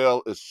their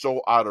bail is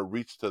so out of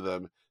reach to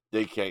them,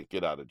 they can't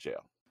get out of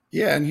jail.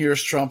 Yeah, and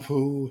here's Trump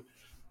who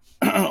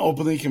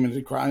openly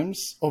committed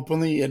crimes,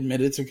 openly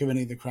admitted to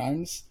committing the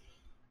crimes,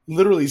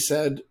 literally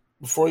said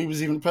before he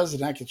was even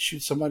president, I could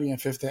shoot somebody on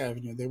Fifth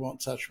Avenue, they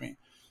won't touch me.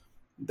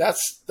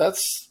 That's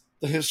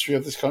the history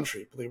of this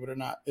country, believe it or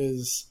not.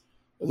 Is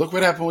look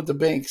what happened with the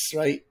banks,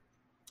 right?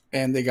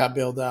 And they got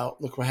bailed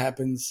out. Look what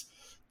happens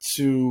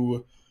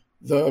to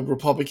the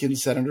Republican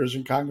senators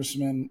and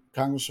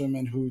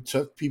congresswomen who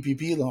took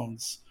PPP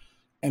loans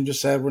and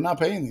just said, "We're not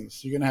paying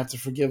these. You're going to have to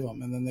forgive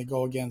them." And then they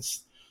go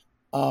against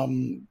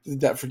the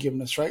debt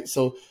forgiveness, right?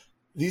 So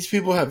these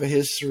people have a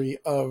history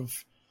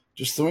of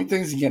just doing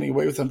things and getting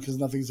away with them because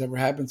nothing's ever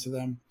happened to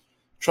them.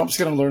 Trump's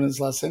going to learn his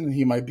lesson, and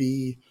he might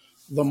be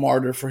the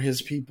martyr for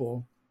his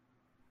people.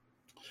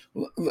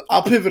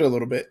 I'll pivot a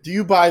little bit. Do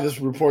you buy the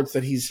reports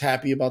that he's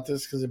happy about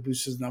this because it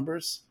boosts his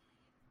numbers?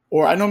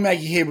 Or I know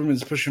Maggie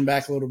Haberman's pushing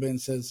back a little bit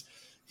and says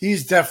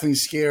he's definitely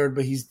scared,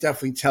 but he's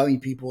definitely telling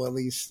people at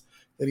least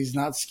that he's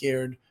not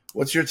scared.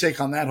 What's your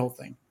take on that whole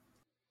thing?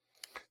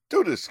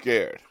 Dude is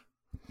scared.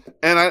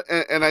 And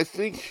I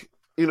think,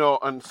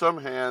 on some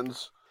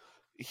hands,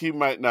 he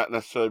might not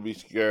necessarily be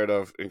scared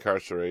of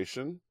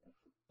incarceration.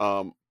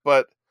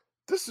 But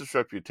this is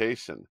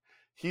reputation.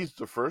 He's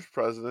the first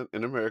president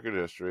in American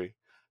history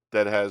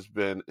that has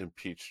been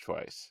impeached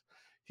twice.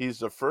 He's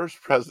the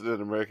first president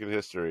in American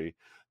history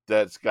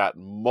that's got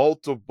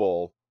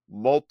multiple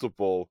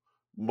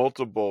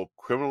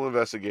criminal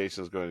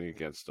investigations going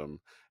against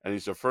him. And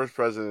he's the first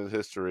president in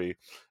history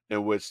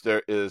in which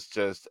there is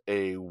just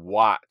a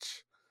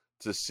watch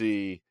to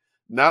see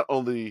not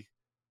only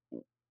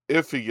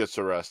if he gets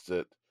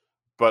arrested,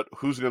 but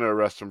who's going to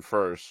arrest him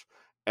first.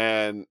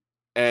 And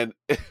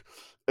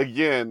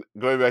again,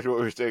 going back to what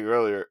we were saying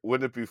earlier,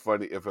 wouldn't it be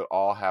funny if it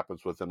all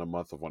happens within a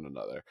month of one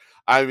another?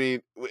 I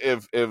mean,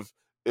 if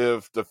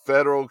the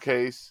federal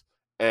case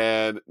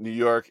and New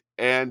York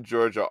and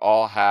Georgia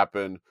all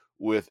happen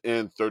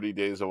within 30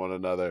 days of one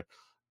another,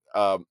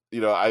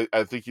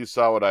 I think you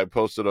saw what I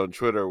posted on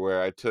Twitter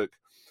where I took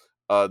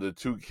the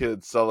two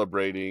kids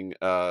celebrating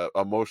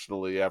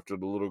emotionally after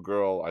the little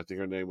girl, I think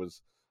her name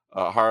was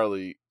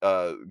Harley,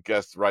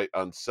 guessed right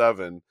on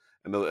 7,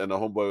 and the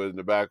homeboy in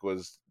the back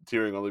was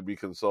tearing only be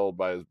consoled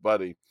by his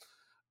buddy.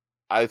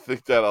 I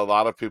think that a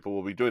lot of people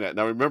will be doing that.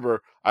 Now,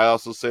 remember, I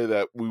also say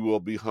that we will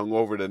be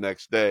hungover the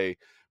next day,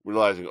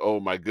 realizing, oh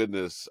my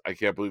goodness, I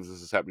can't believe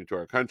this is happening to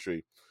our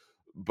country.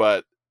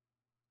 But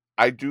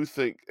I do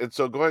think, and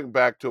so going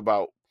back to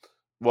about,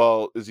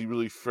 well, is he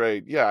really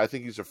afraid? Yeah, I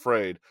think he's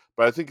afraid,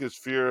 but I think his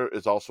fear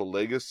is also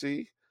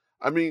legacy.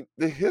 I mean,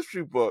 the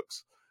history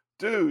books,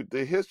 dude,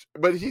 the history,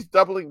 but he's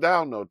doubling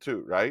down though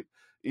too, right?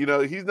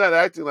 He's not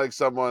acting like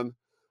someone.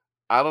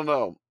 I don't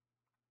know.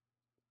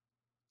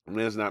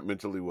 Man's not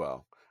mentally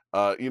well.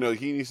 He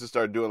needs to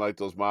start doing like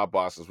those mob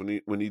bosses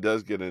when he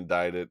does get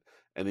indicted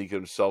and he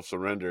can self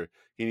surrender.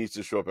 He needs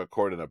to show up at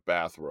court in a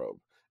bathrobe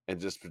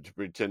and just to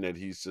pretend that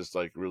he's just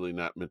like really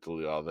not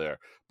mentally all there.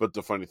 But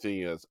the funny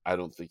thing is, I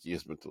don't think he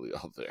is mentally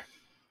all there.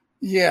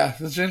 Yeah,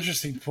 that's an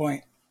interesting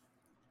point.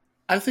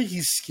 I think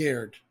he's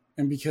scared,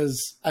 and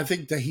because I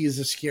think that he is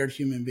a scared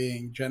human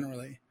being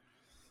generally.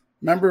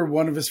 Remember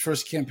one of his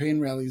first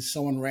campaign rallies,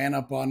 someone ran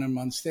up on him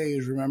on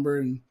stage, remember?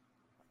 And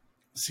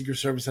the Secret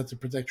Service had to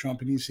protect Trump,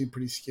 and he seemed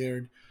pretty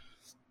scared.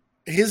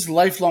 His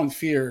lifelong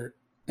fear,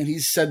 and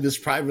he's said this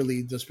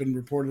privately, that's been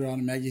reported on,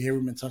 and Maggie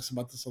Haberman talks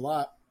about this a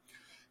lot,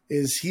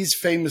 is he's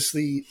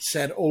famously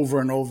said over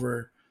and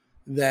over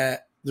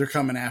that they're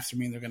coming after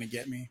me and they're going to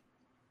get me.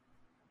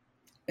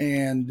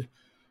 And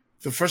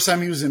the first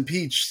time he was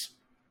impeached,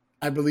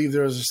 I believe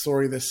there was a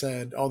story that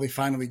said, oh, they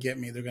finally get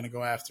me. They're going to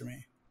go after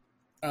me.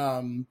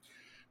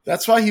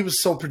 That's why he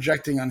was so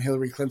projecting on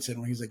Hillary Clinton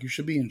when he's like, you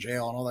should be in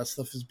jail and all that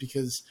stuff, is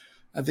because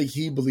I think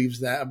he believes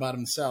that about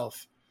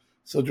himself.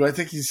 So do I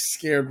think he's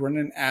scared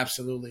running?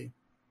 Absolutely.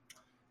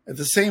 At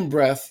the same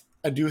breath,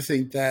 I do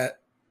think that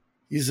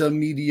he's a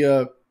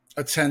media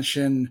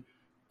attention.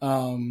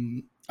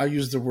 I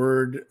use the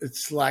word,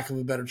 it's lack of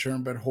a better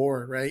term, but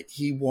whore, right?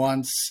 He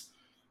wants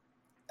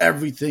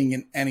everything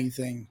and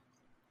anything.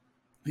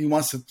 He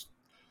wants to.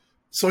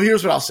 So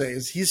here's what I'll say: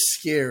 is he's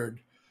scared,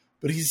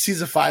 but he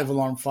sees a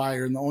 5-alarm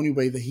fire, and the only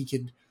way that he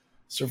could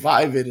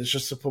survive it is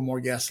just to put more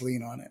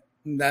gasoline on it.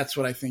 And that's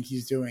what I think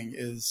he's doing.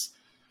 Is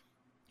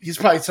he's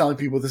probably telling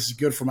people this is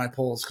good for my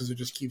polls because it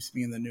just keeps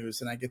me in the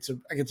news, and I get to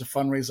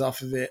fundraise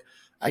off of it.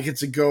 I get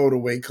to go to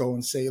Waco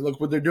and say, look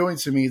what they're doing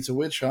to me. It's a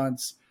witch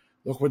hunt.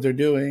 Look what they're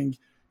doing.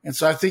 And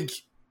so I think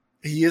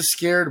he is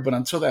scared, but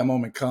until that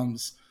moment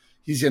comes,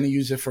 he's going to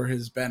use it for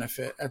his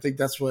benefit. I think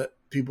that's what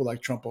people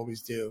like Trump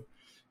always do,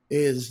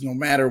 is no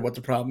matter what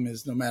the problem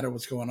is, no matter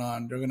what's going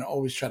on, they're going to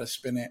always try to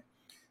spin it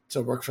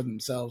to work for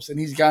themselves. And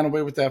he's gotten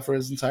away with that for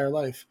his entire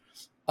life.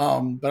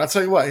 But I'll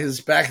tell you what,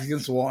 his back is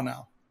against the wall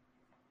now.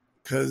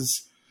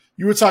 Because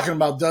you were talking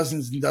about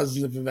dozens and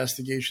dozens of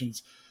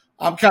investigations.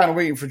 I'm kind of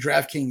waiting for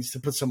DraftKings to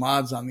put some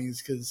odds on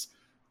these because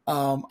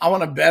I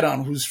want to bet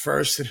on who's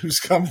first and who's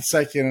coming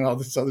second and all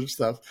this other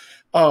stuff.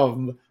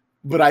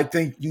 But I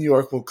think New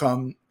York will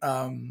come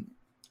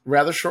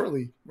rather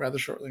shortly.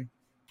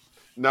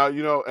 Now,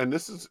 and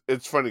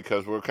it's funny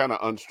because we're kind of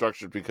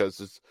unstructured because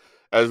it's,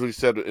 as we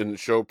said in the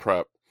show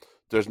prep,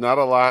 there's not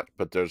a lot,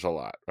 but there's a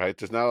lot, right?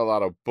 There's not a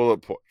lot of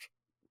bullet points,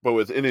 but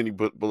within any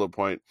bullet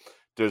point,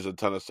 there's a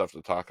ton of stuff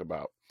to talk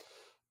about.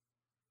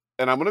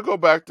 And I'm going to go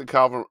back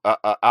to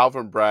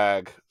Alvin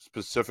Bragg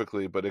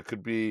specifically, but it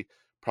could be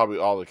probably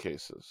all the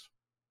cases.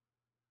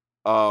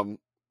 And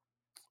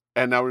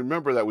now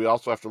remember that we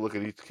also have to look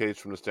at each case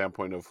from the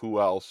standpoint of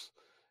who else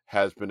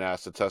has been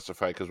asked to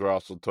testify, because we're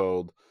also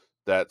told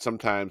that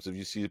sometimes if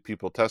you see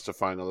people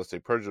testifying, unless they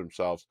perjure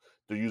themselves,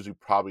 they're usually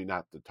probably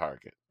not the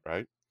target,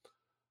 right?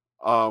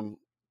 And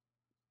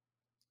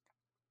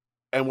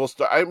we'll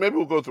start. Maybe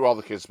we'll go through all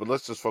the cases, but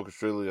let's just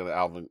focus really on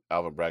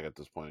Alvin Bragg at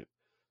this point.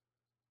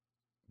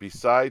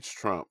 Besides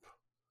Trump,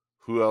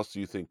 who else do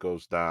you think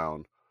goes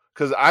down?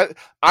 Because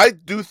I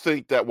do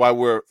think that while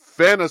we're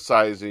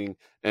fantasizing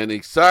and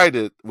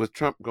excited with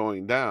Trump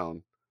going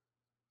down,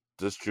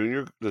 does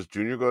Junior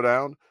go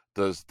down?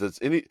 Is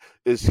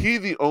he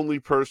the only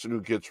person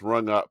who gets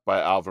rung up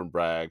by Alvin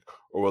Bragg,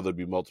 or will there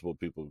be multiple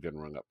people getting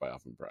rung up by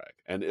Alvin Bragg?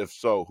 And if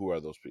so, who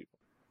are those people?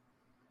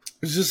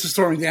 Is this the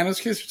Stormy Daniels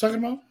case you're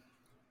talking about?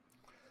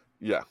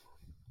 Yeah.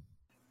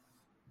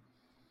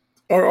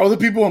 Are other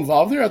people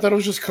involved there? I thought it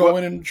was just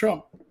Cohen and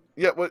Trump.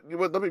 Yeah, let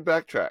me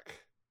backtrack.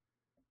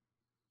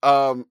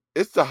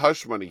 It's the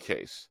hush money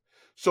case.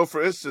 So,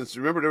 for instance,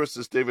 remember there was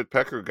this David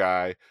Pecker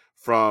guy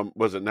from,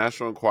 was it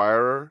National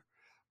Enquirer,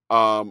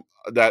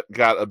 that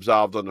got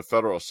absolved on the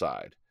federal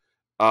side.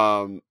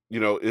 I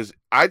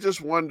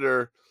just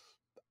wonder.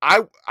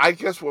 I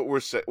guess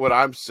what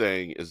I'm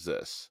saying is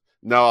this.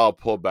 Now I'll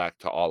pull back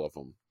to all of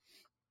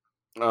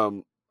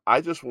them.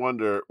 I just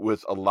wonder,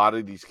 with a lot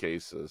of these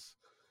cases,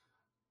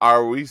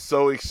 are we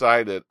so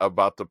excited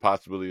about the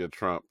possibility of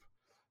Trump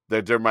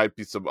that there might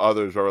be some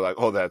others who are like,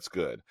 oh, that's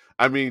good.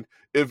 I mean,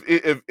 if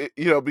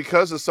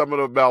because of some of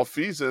the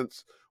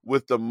malfeasance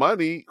with the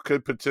money,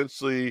 could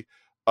potentially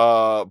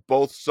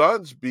both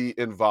sons be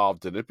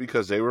involved in it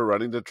because they were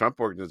running the Trump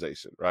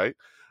organization, right?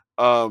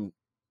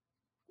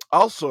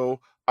 Also,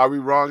 are we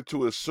wrong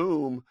to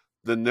assume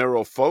the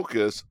narrow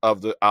focus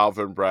of the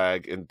Alvin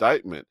Bragg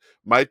indictment?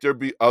 Might there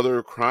be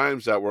other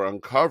crimes that were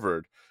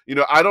uncovered?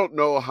 I don't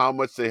know how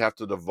much they have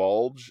to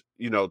divulge,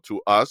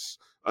 to us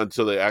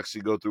until they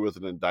actually go through with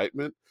an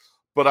indictment.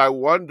 But I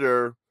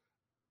wonder,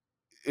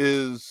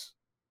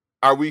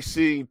 are we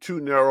seeing too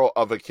narrow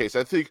of a case?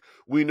 I think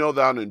we know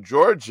down in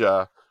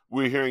Georgia,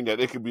 we're hearing that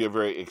it could be a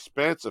very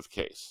expansive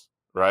case,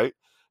 right?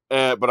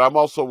 But I'm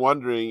also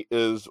wondering,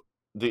 is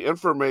the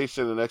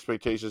information and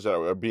expectations that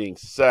are being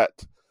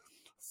set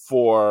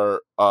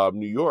for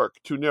New York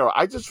too narrow?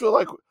 I just feel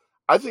like,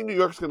 I think New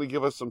York's going to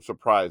give us some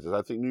surprises.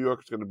 I think New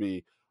York's going to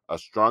be a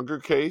stronger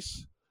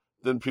case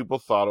than people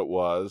thought it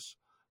was.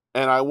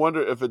 And I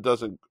wonder if it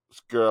doesn't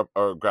scare up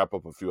or grab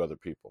up a few other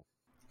people.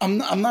 I'm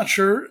not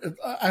sure.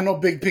 I know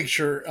big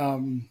picture.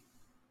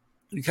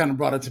 You kind of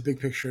brought it to big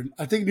picture.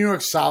 I think New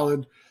York's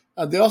solid.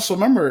 They also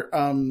remember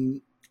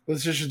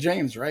Letitia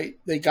James, right?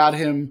 They got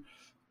him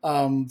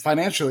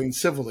financially and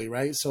civilly,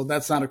 right? So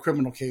that's not a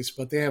criminal case,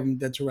 but they have him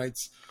dead to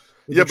rights.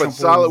 Yeah, but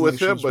solid with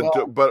him.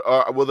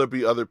 But will there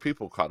be other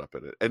people caught up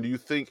in it? And do you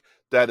think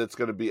that it's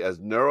going to be as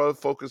narrow a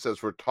focus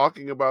as we're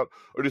talking about,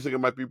 or do you think it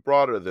might be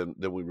broader than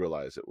we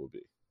realize it will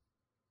be?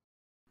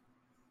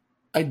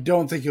 I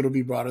don't think it'll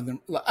be broader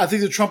than. I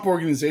think the Trump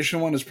organization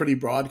one is pretty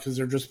broad because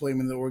they're just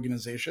blaming the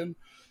organization.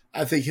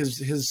 I think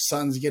his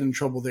sons get in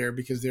trouble there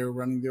because they were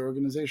running the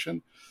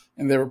organization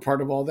and they were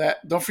part of all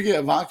that. Don't forget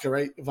Ivanka,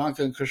 right?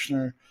 Ivanka and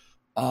Kushner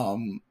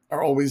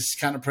are always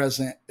kind of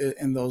present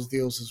in those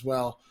deals as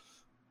well.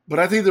 But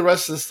I think the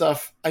rest of the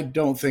stuff, I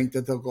don't think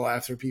that they'll go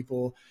after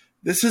people.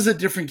 This is a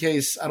different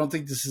case. I don't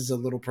think this is a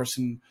little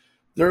person.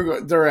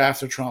 They're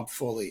after Trump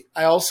fully.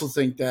 I also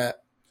think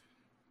that,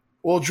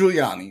 well,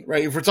 Giuliani,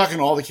 right? If we're talking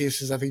all the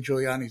cases, I think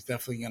Giuliani's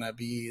definitely going to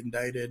be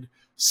indicted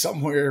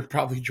somewhere,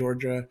 probably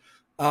Georgia.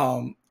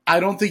 I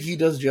don't think he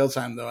does jail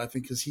time, though. I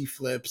think because he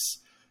flips.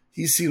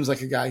 He seems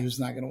like a guy who's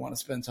not going to want to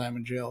spend time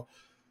in jail.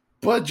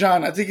 But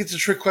John, I think it's a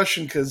trick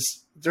question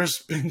because there's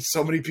been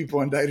so many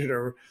people indicted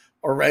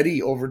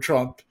already over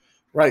Trump,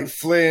 right?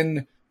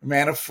 Flynn,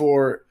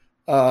 Manafort,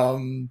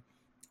 um,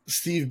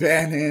 Steve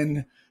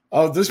Bannon.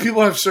 Those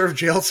people have served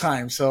jail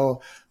time.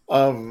 So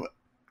um,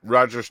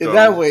 Roger in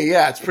that Stone. way,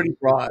 yeah, it's pretty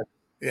broad.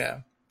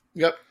 Yeah.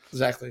 Yep.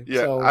 Exactly.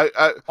 Yeah, So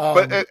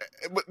but um,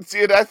 but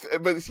see that's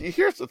but see,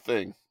 here's the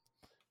thing,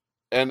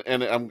 and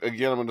I'm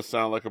going to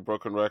sound like a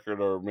broken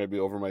record or maybe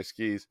over my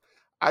skis.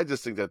 I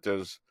just think that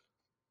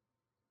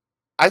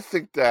I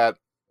think that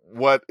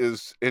what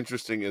is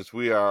interesting is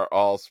we are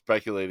all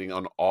speculating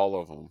on all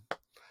of them.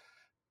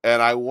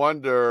 And I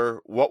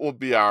wonder what will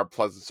be our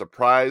pleasant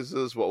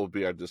surprises, what will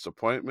be our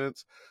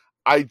disappointments.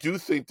 I do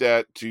think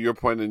that, to your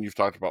point, and you've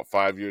talked about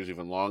 5 years,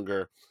 even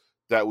longer,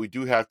 that we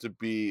do have to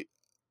be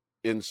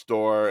in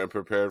store and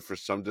prepared for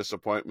some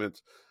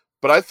disappointments.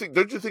 But I think,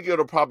 don't you think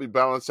it'll probably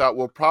balance out?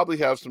 We'll probably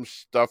have some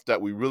stuff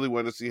that we really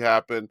want to see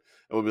happen, and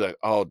we'll be like,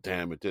 oh,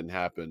 damn, it didn't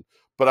happen.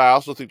 But I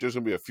also think there's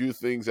going to be a few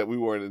things that we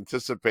weren't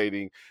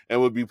anticipating,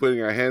 and we'll be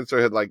putting our hands to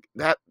our head like,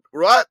 that,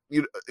 what?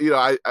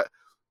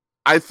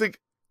 I think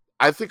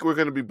we're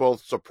going to be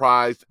both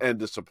surprised and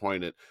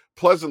disappointed,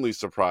 pleasantly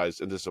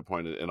surprised and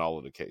disappointed in all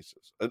of the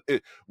cases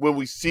when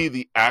we see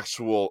the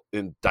actual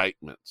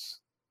indictments.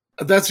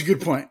 that's a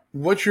good point.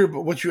 What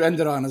you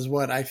ended on is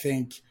what I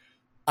think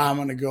I'm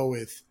going to go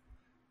with.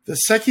 The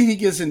second he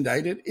gets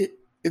indicted,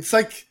 it's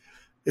like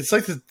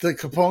the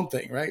Capone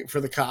thing, right?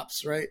 For the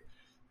cops, right?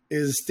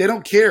 Is they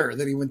don't care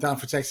that he went down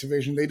for tax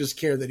evasion. They just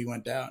care that he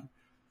went down.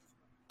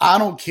 I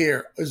don't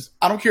care.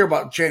 I don't care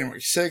about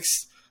January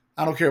 6th.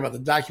 I don't care about the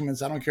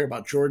documents. I don't care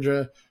about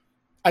Georgia.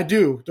 I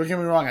do. Don't get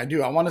me wrong. I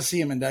do. I want to see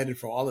him indicted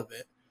for all of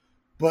it.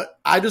 But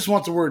I just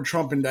want the word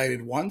Trump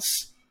indicted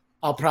once.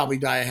 I'll probably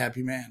die a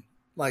happy man.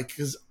 Like,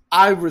 because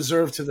I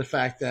reserve to the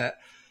fact that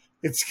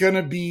it's going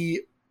to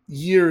be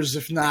years,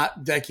 if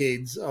not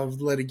decades,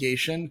 of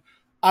litigation.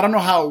 I don't know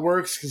how it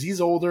works because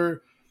he's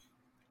older.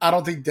 I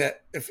don't think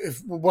that if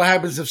what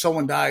happens if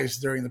someone dies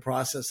during the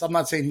process. I'm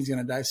not saying he's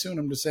going to die soon.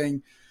 I'm just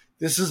saying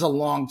this is a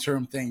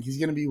long-term thing. He's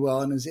going to be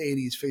well in his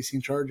 80s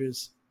facing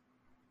charges.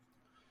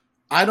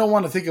 I don't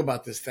want to think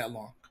about this that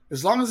long.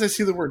 As long as I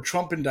see the word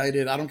Trump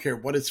indicted, I don't care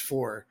what it's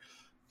for.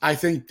 I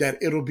think that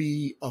it'll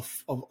be a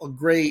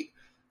great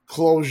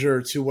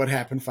closure to what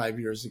happened 5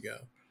 years ago.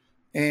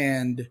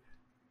 And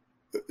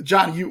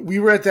John, we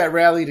were at that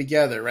rally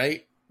together,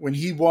 right? When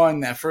he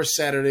won that first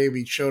Saturday,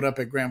 we showed up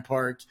at Grant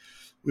Park.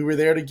 We were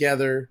there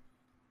together.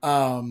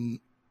 And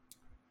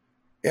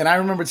I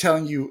remember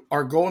telling you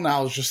our goal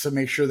now is just to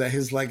make sure that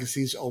his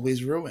legacy is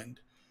always ruined.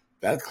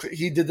 That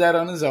he did that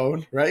on his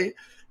own, right?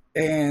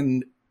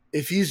 And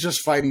if he's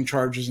just fighting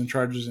charges and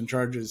charges and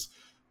charges,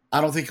 I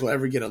don't think he'll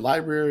ever get a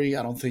library.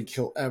 I don't think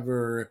he'll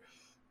ever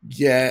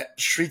get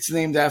streets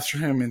named after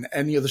him in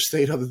any other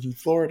state other than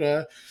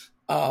Florida,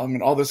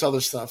 and all this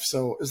other stuff.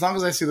 So as long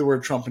as I see the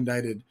word Trump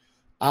indicted,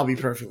 I'll be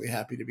perfectly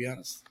happy, to be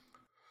honest.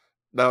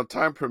 Now,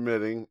 time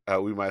permitting,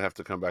 we might have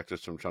to come back to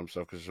some Trump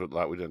stuff because there's a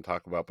lot we didn't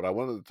talk about. But I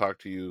wanted to talk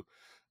to you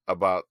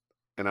about,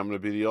 and I'm going to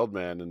be the old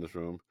man in this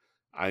room.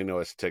 I know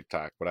it's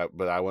TikTok, but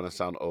I want to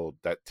sound old.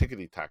 That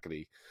tickety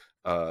tackety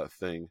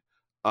thing.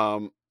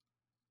 Um,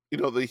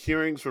 the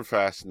hearings were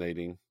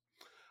fascinating.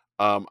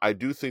 I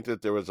do think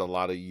that there was a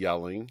lot of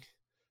yelling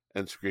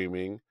and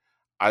screaming.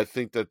 I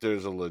think that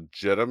there's a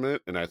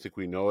legitimate, and I think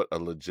we know it, a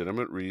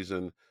legitimate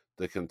reason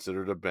they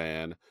considered a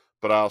ban.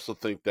 But I also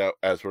think that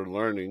as we're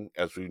learning,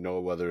 as we know,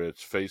 whether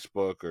it's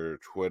Facebook or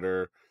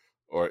Twitter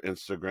or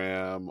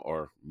Instagram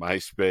or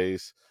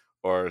MySpace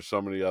or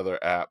so many other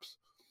apps,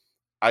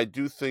 I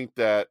do think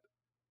that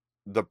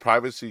the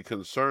privacy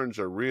concerns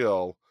are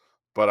real,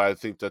 but I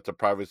think that the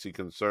privacy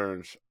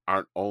concerns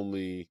aren't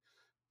only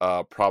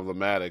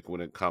problematic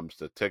when it comes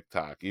to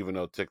TikTok, even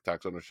though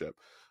TikTok's ownership.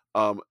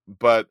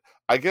 But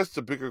I guess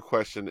the bigger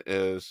question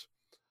is,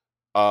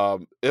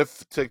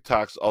 if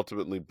TikTok's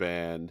ultimately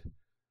banned,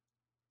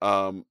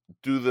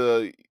 do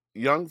the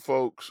young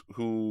folks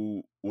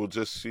who will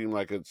just feel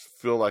like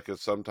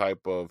it's some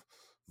type of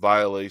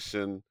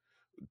violation,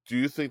 do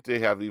you think they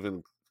have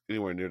even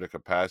anywhere near the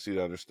capacity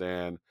to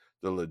understand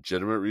the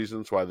legitimate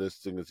reasons why this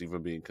thing is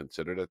even being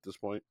considered at this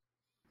point?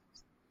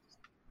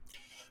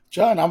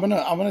 John, I'm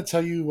gonna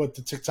tell you what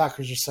the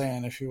TikTokers are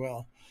saying, if you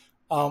will.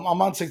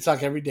 I'm on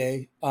TikTok every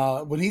day.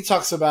 When he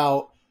talks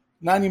about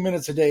 90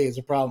 minutes a day is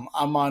a problem,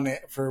 I'm on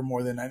it for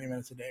more than 90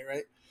 minutes a day,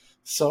 right?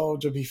 So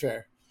to be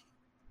fair,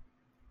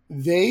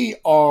 they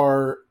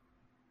are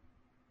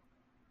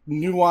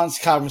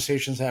nuanced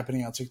conversations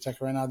happening on TikTok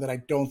right now that I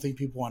don't think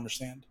people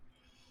understand.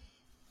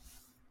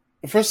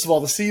 First of all,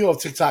 the CEO of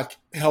TikTok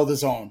held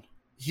his own.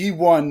 He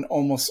won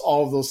almost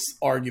all of those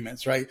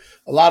arguments, right?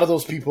 A lot of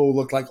those people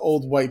looked like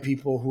old white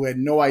people who had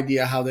no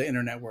idea how the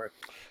internet worked.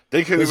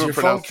 They couldn't Does even your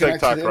phone pronounce connect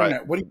to TikTok the right.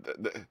 internet?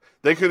 What do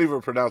They couldn't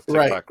even pronounce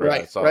Right, TikTok right. I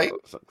right, saw right.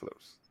 some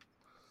clips.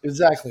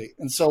 Exactly.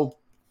 And so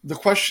the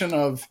question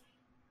of,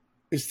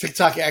 is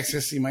TikTok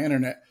accessing my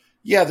internet?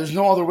 Yeah, there's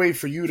no other way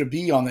for you to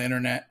be on the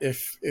internet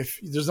if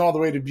there's no other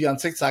way to be on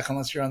TikTok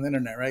unless you're on the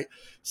internet, right?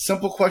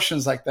 Simple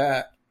questions like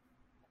that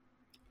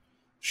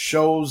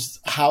shows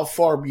how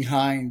far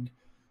behind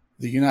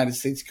the United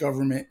States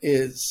government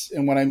is.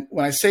 And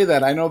when I say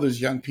that, I know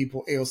there's young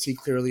people. AOC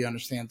clearly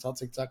understands how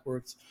TikTok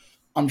works.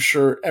 I'm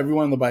sure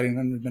everyone in the Biden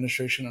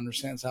administration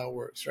understands how it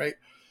works, right?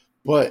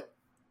 But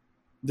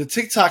the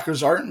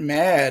TikTokers aren't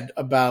mad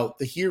about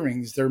the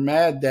hearings. They're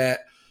mad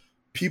that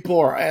people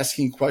are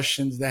asking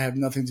questions that have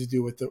nothing to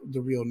do with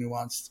the real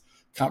nuanced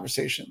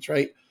conversations,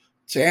 right?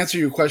 To answer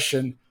your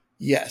question,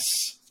 yes,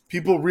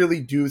 people really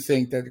do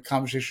think that the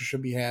conversation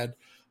should be had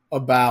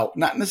about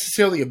not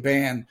necessarily a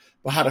ban,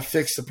 but how to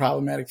fix the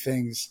problematic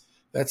things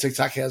that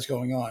TikTok has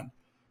going on.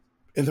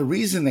 And the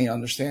reason they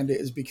understand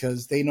it is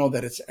because they know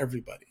that it's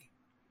everybody.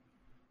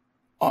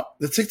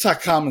 The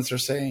TikTok comments are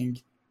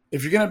saying,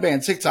 if you're going to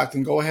ban TikTok,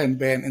 then go ahead and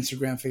ban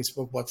Instagram,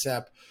 Facebook,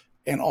 WhatsApp,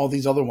 and all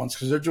these other ones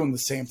because they're doing the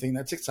same thing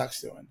that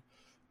TikTok's doing.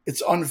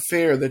 It's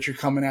unfair that you're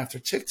coming after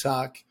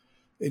TikTok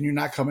and you're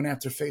not coming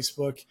after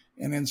Facebook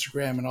and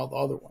Instagram and all the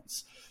other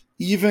ones.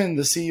 Even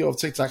the CEO of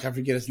TikTok, I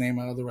forget his name,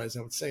 otherwise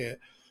I would say it.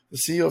 The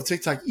CEO of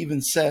TikTok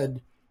even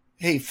said,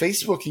 hey,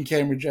 Facebook and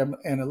Cambridge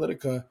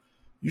Analytica,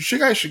 you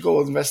guys should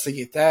go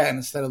investigate that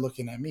instead of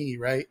looking at me,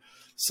 right?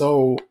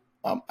 So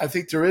I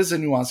think there is a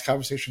nuanced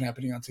conversation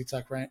happening on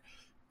TikTok, right?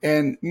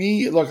 And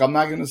me, look, I'm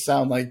not going to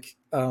sound like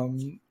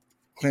Clint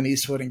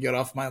Eastwood and get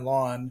off my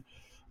lawn,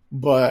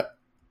 but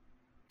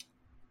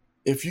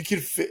if you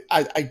could fit,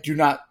 I do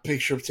not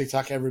picture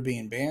TikTok ever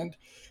being banned.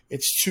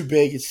 It's too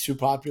big, it's too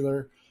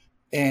popular,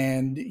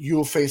 and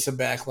you'll face a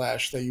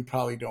backlash that you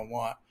probably don't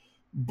want.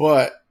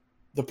 But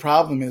the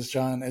problem is,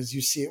 John, as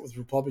you see it with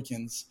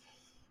Republicans,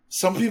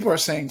 some people are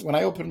saying, when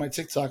I open my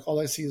TikTok, all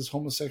I see is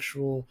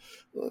homosexual,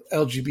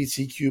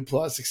 LGBTQ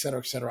plus, et cetera,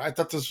 et cetera. I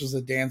thought this was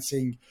a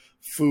dancing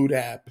food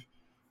app.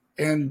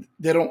 And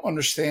they don't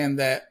understand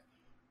that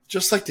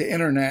just like the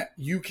internet,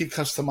 you can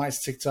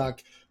customize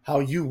TikTok how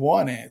you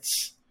want it.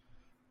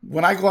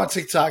 When I go on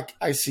TikTok,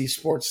 I see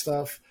sports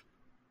stuff,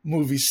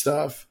 movie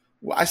stuff.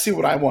 I see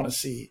what I want to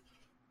see.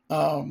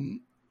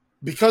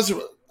 Because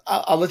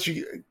I'll let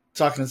you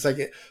talk in a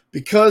second.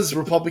 Because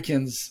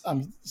Republicans,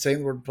 I'm saying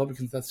the word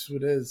Republicans, that's who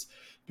it is.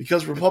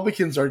 Because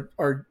Republicans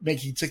are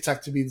making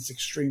TikTok to be this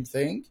extreme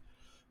thing,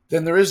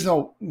 then there is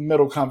no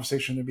middle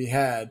conversation to be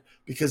had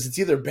because it's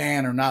either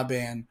ban or not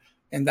ban,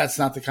 and that's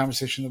not the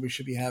conversation that we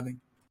should be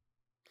having.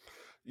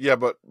 Yeah,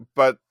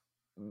 but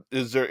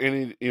is there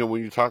any,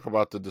 when you talk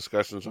about the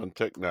discussions on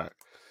TikTok,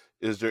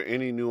 is there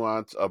any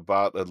nuance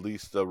about at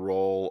least the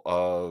role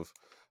of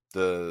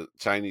the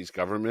Chinese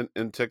government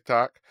in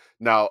TikTok?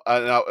 Now,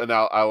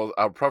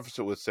 I'll preface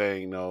it with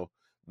saying,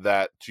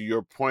 that to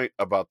your point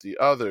about the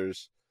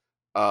others,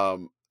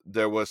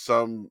 there was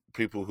some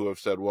people who have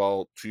said,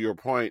 well, to your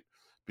point,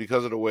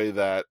 because of the way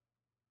that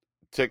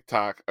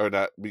TikTok or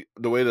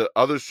the way that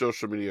other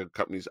social media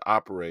companies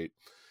operate,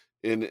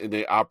 and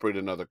they operate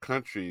in other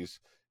countries,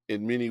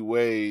 in many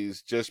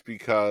ways, just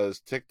because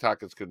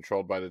TikTok is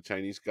controlled by the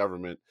Chinese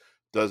government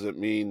doesn't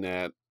mean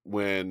that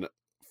when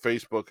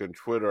Facebook and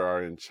Twitter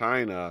are in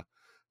China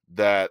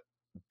that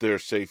they're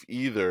safe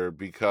either,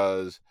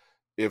 because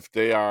if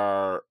they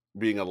are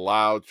being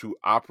allowed to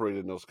operate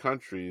in those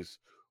countries,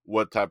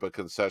 what type of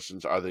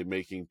concessions are they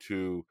making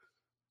to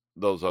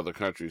those other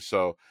countries?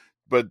 So,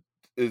 but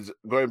is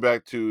going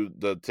back to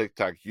the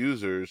TikTok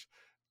users,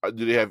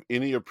 do they have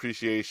any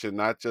appreciation,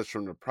 not just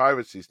from the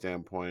privacy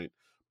standpoint,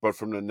 but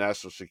from the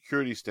national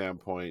security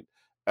standpoint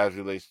as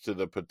relates to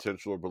the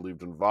potential or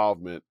believed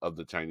involvement of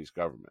the Chinese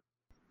government?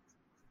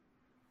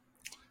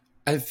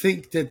 I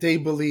think that they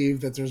believe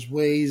that there's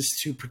ways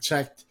to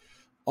protect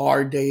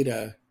our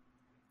data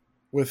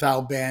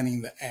without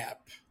banning the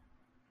app.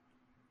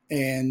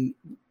 And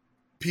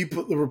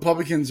the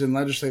Republicans and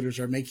legislators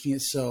are making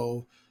it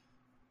so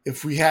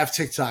if we have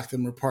TikTok,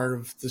 then we're part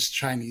of this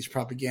Chinese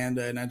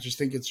propaganda. And I just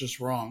think it's just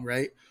wrong,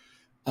 right?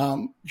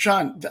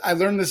 John, I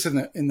learned this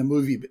in the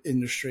movie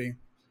industry.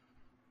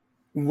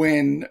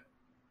 When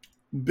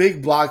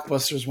big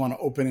blockbusters want to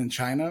open in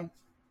China,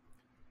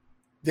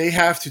 they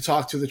have to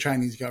talk to the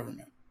Chinese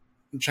government.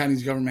 The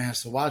Chinese government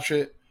has to watch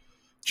it.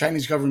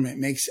 Chinese government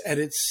makes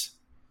edits.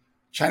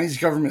 Chinese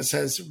government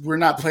says, we're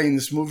not playing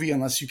this movie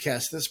unless you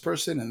cast this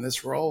person in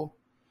this role.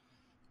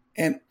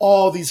 And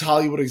all these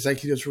Hollywood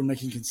executives were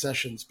making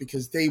concessions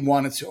because they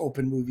wanted to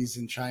open movies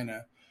in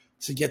China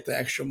to get the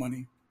extra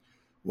money.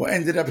 What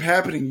ended up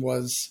happening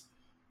was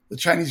the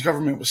Chinese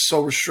government was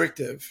so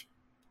restrictive,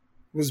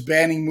 was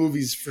banning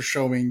movies for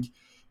showing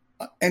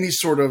any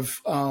sort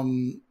of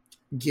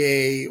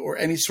gay or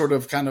any sort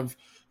of kind of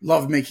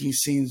lovemaking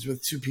scenes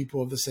with two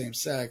people of the same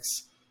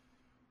sex,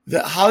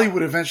 that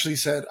Hollywood eventually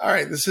said, all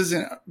right, this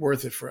isn't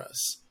worth it for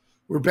us.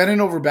 We're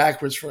bending over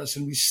backwards for us,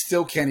 and we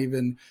still can't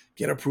even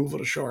get approval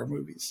to show our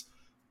movies.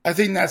 I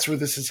think that's where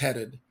this is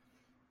headed.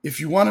 If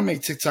you want to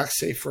make TikTok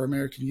safe for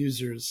American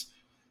users,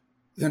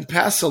 then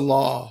pass a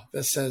law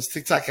that says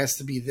TikTok has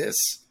to be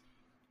this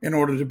in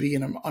order to be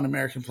on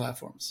American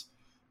platforms.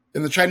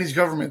 And the Chinese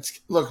government,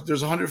 look,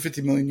 there's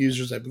 150 million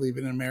users, I believe,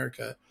 in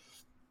America.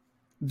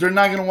 They're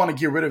not going to want to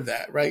get rid of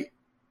that, right?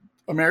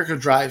 America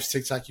drives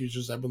TikTok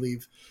users, I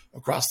believe,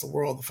 across the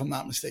world, if I'm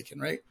not mistaken,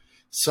 right?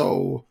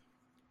 So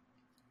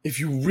if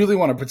you really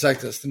want to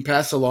protect us, then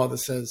pass a law that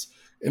says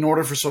in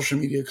order for social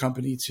media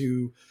company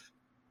to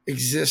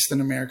exist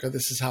in America,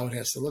 this is how it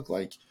has to look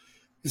like,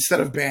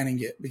 instead of banning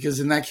it. Because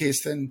in that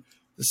case, then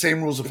the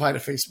same rules apply to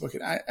Facebook.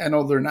 And I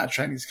know they're not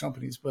Chinese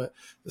companies, but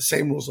the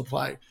same rules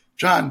apply.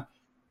 John,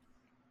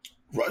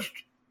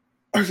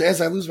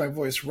 as I lose my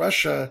voice,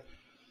 Russia,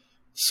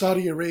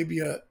 Saudi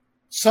Arabia,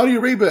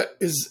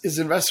 is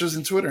investors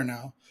in Twitter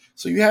now.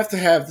 So you have to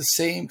have the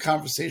same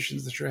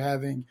conversations that you're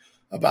having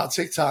about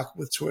TikTok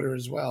with Twitter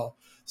as well.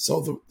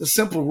 So the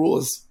simple rule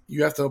is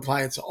you have to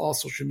apply it to all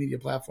social media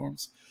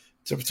platforms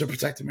to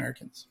protect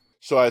Americans.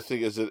 So I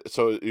think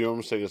so you're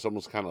almost saying it's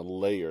almost kind of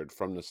layered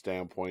from the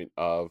standpoint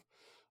of,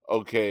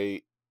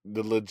 okay,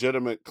 the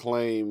legitimate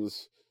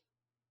claims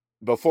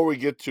before we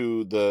get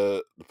to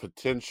the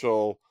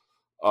potential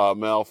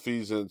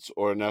malfeasance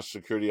or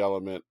national security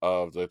element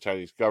of the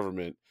Chinese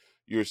government.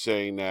 You're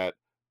saying that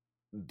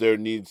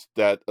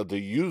the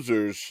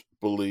users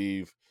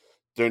believe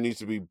there needs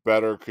to be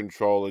better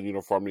control and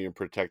uniformity in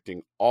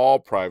protecting all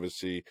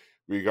privacy,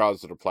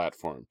 regardless of the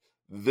platform.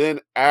 Then,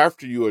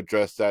 after you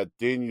address that,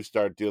 then you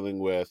start dealing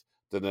with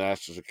the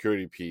national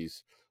security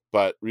piece.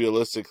 But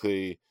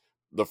realistically,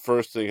 the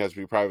first thing has to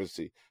be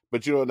privacy.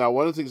 But now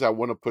one of the things I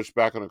want to push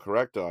back on and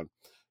correct on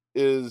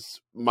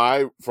is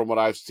from what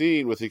I've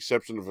seen, with the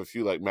exception of a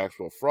few like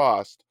Maxwell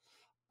Frost,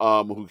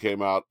 who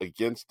came out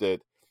against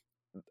it.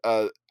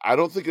 I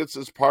don't think it's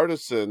as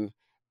partisan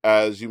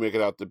as you make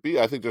it out to be.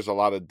 I think there's a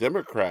lot of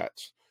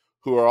Democrats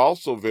who are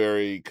also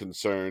very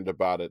concerned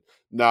about it.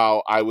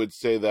 Now, I would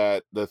say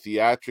that the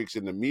theatrics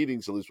in the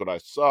meetings, at least what I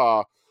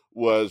saw,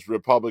 was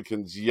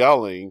Republicans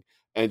yelling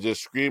and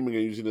just screaming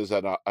and using this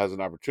as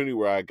an opportunity,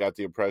 where I got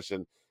the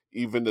impression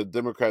even the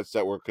Democrats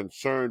that were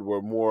concerned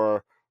were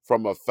more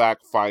from a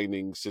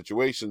fact-finding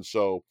situation.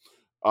 So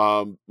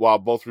while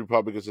both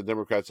Republicans and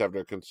Democrats have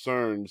their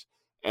concerns,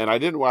 and I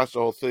didn't watch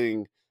the whole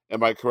thing,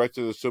 am I correct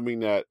in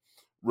assuming that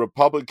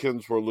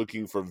Republicans were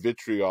looking for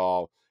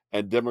vitriol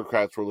and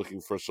Democrats were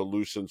looking for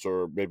solutions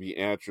or maybe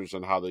answers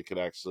on how they could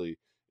actually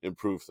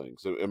improve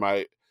things? So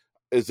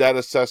is that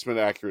assessment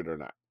accurate or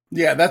not?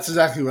 Yeah, that's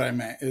exactly what I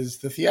meant. Is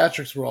the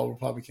theatrics were all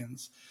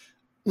Republicans.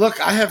 Look,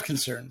 I have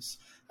concerns.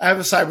 I have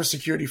a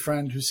cybersecurity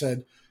friend who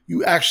said,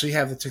 you actually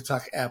have the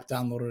TikTok app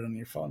downloaded on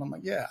your phone. I'm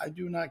like, yeah, I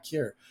do not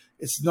care.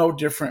 It's no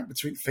different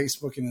between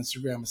Facebook and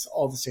Instagram. It's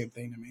all the same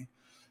thing to me.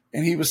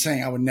 And he was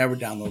saying I would never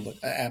download an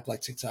app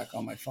like TikTok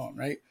on my phone,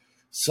 right?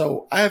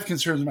 So I have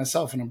concerns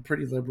myself, and I'm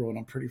pretty liberal and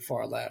I'm pretty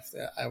far left.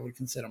 I would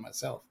consider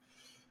myself.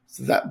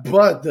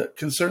 But the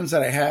concerns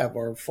that I have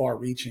are far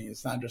reaching.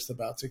 It's not just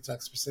about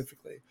TikTok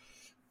specifically.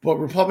 But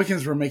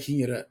Republicans were making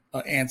it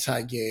an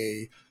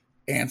anti-gay,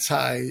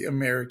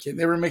 anti-American.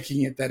 They were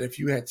making it that if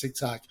you had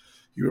TikTok,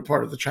 you were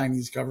part of the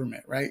Chinese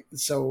government, right? And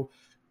so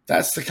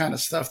that's the kind of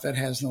stuff that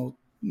has no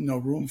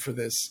room for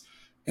this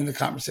in the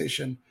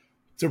conversation.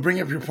 To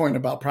bring up your point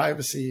about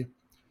privacy,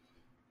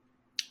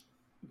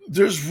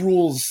 there's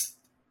rules,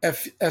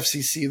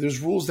 FCC,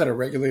 there's rules that are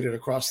regulated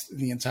across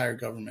the entire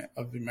government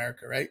of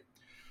America, right?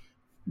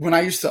 When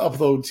I used to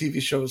upload TV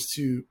shows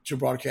to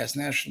broadcast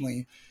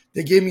nationally,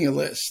 they gave me a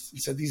list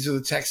and said, these are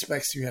the tech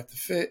specs you have to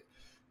fit.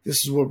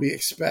 This is what we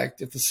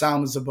expect. If the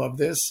sound is above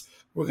this,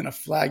 we're going to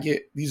flag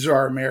it. These are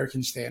our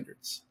American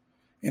standards.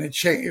 And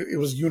it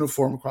was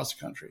uniform across the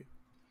country.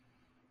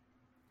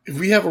 If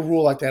we have a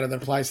rule like that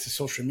applies to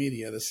social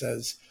media that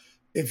says,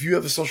 if you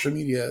have a social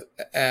media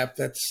app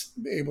that's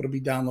able to be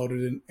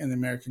downloaded in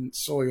American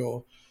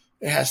soil,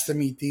 it has to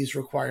meet these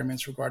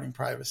requirements regarding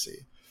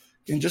privacy.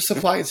 And just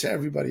apply it to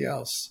everybody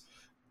else.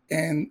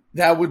 And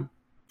that would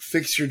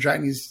fix your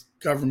Chinese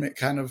government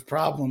kind of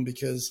problem,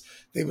 because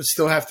they would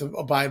still have to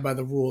abide by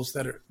the rules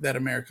that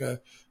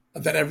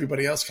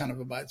everybody else kind of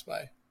abides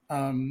by.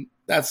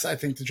 That's, I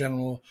think, the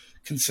general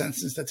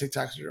consensus that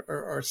TikTokers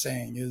are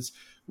saying is,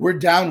 we're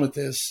down with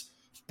this,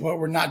 but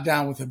we're not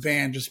down with a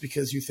ban just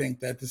because you think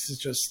that this is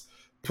just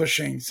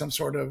pushing some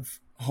sort of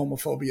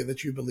homophobia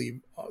that you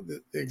believe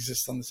that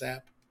exists on this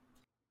app.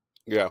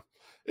 Yeah,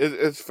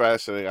 it's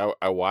fascinating.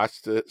 I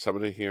watched some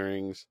of the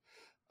hearings.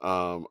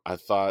 I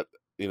thought,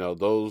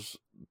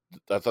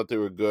 I thought they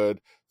were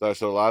good.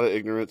 There's a lot of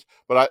ignorance,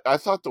 but I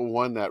thought the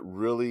one that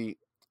really,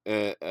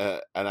 and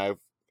I'm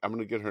going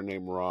to get her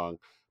name wrong,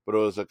 but it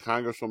was a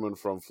congresswoman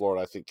from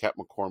Florida, I think Kat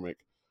McCormick,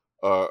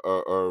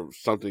 or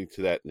something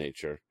to that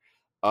nature,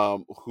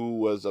 who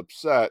was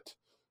upset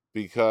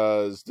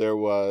because there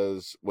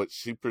was what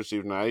she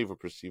perceived, and I even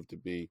perceived to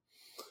be,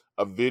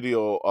 a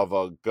video of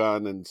a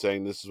gun and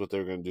saying this is what they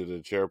were going to do to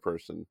the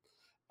chairperson.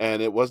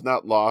 And it was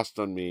not lost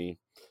on me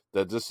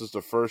that this is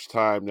the first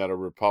time that a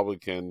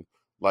Republican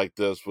like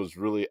this was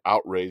really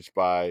outraged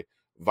by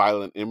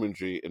violent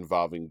imagery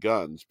involving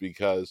guns,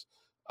 because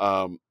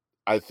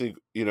I think,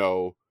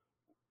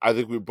 I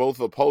think we both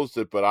opposed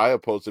it, but I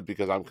opposed it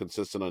because I'm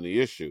consistent on the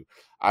issue.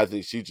 I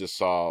think she just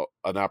saw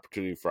an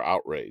opportunity for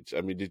outrage.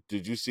 I mean,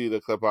 did you see the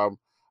clip I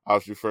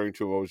was referring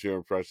to? What was your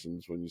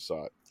impressions when you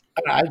saw it?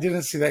 I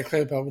didn't see that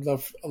clip. I would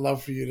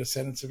love for you to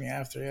send it to me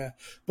after. Yeah,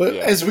 but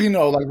Yeah. as we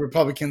know, like,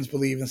 Republicans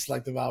believe in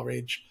selective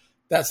outrage.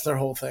 That's their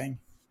whole thing.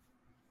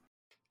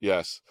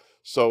 Yes.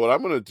 So what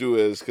I'm going to do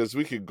is, because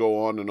we could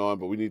go on and on,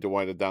 but we need to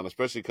wind it down,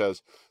 especially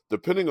because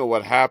depending on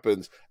what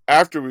happens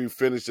after we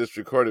finish this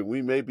recording,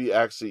 we may be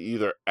actually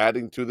either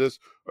adding to this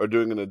or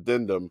doing an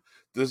addendum.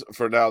 This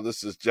for now.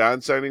 This is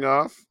John signing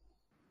off.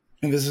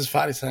 And this is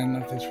Fadi signing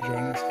off. Thanks for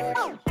joining us,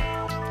 guys.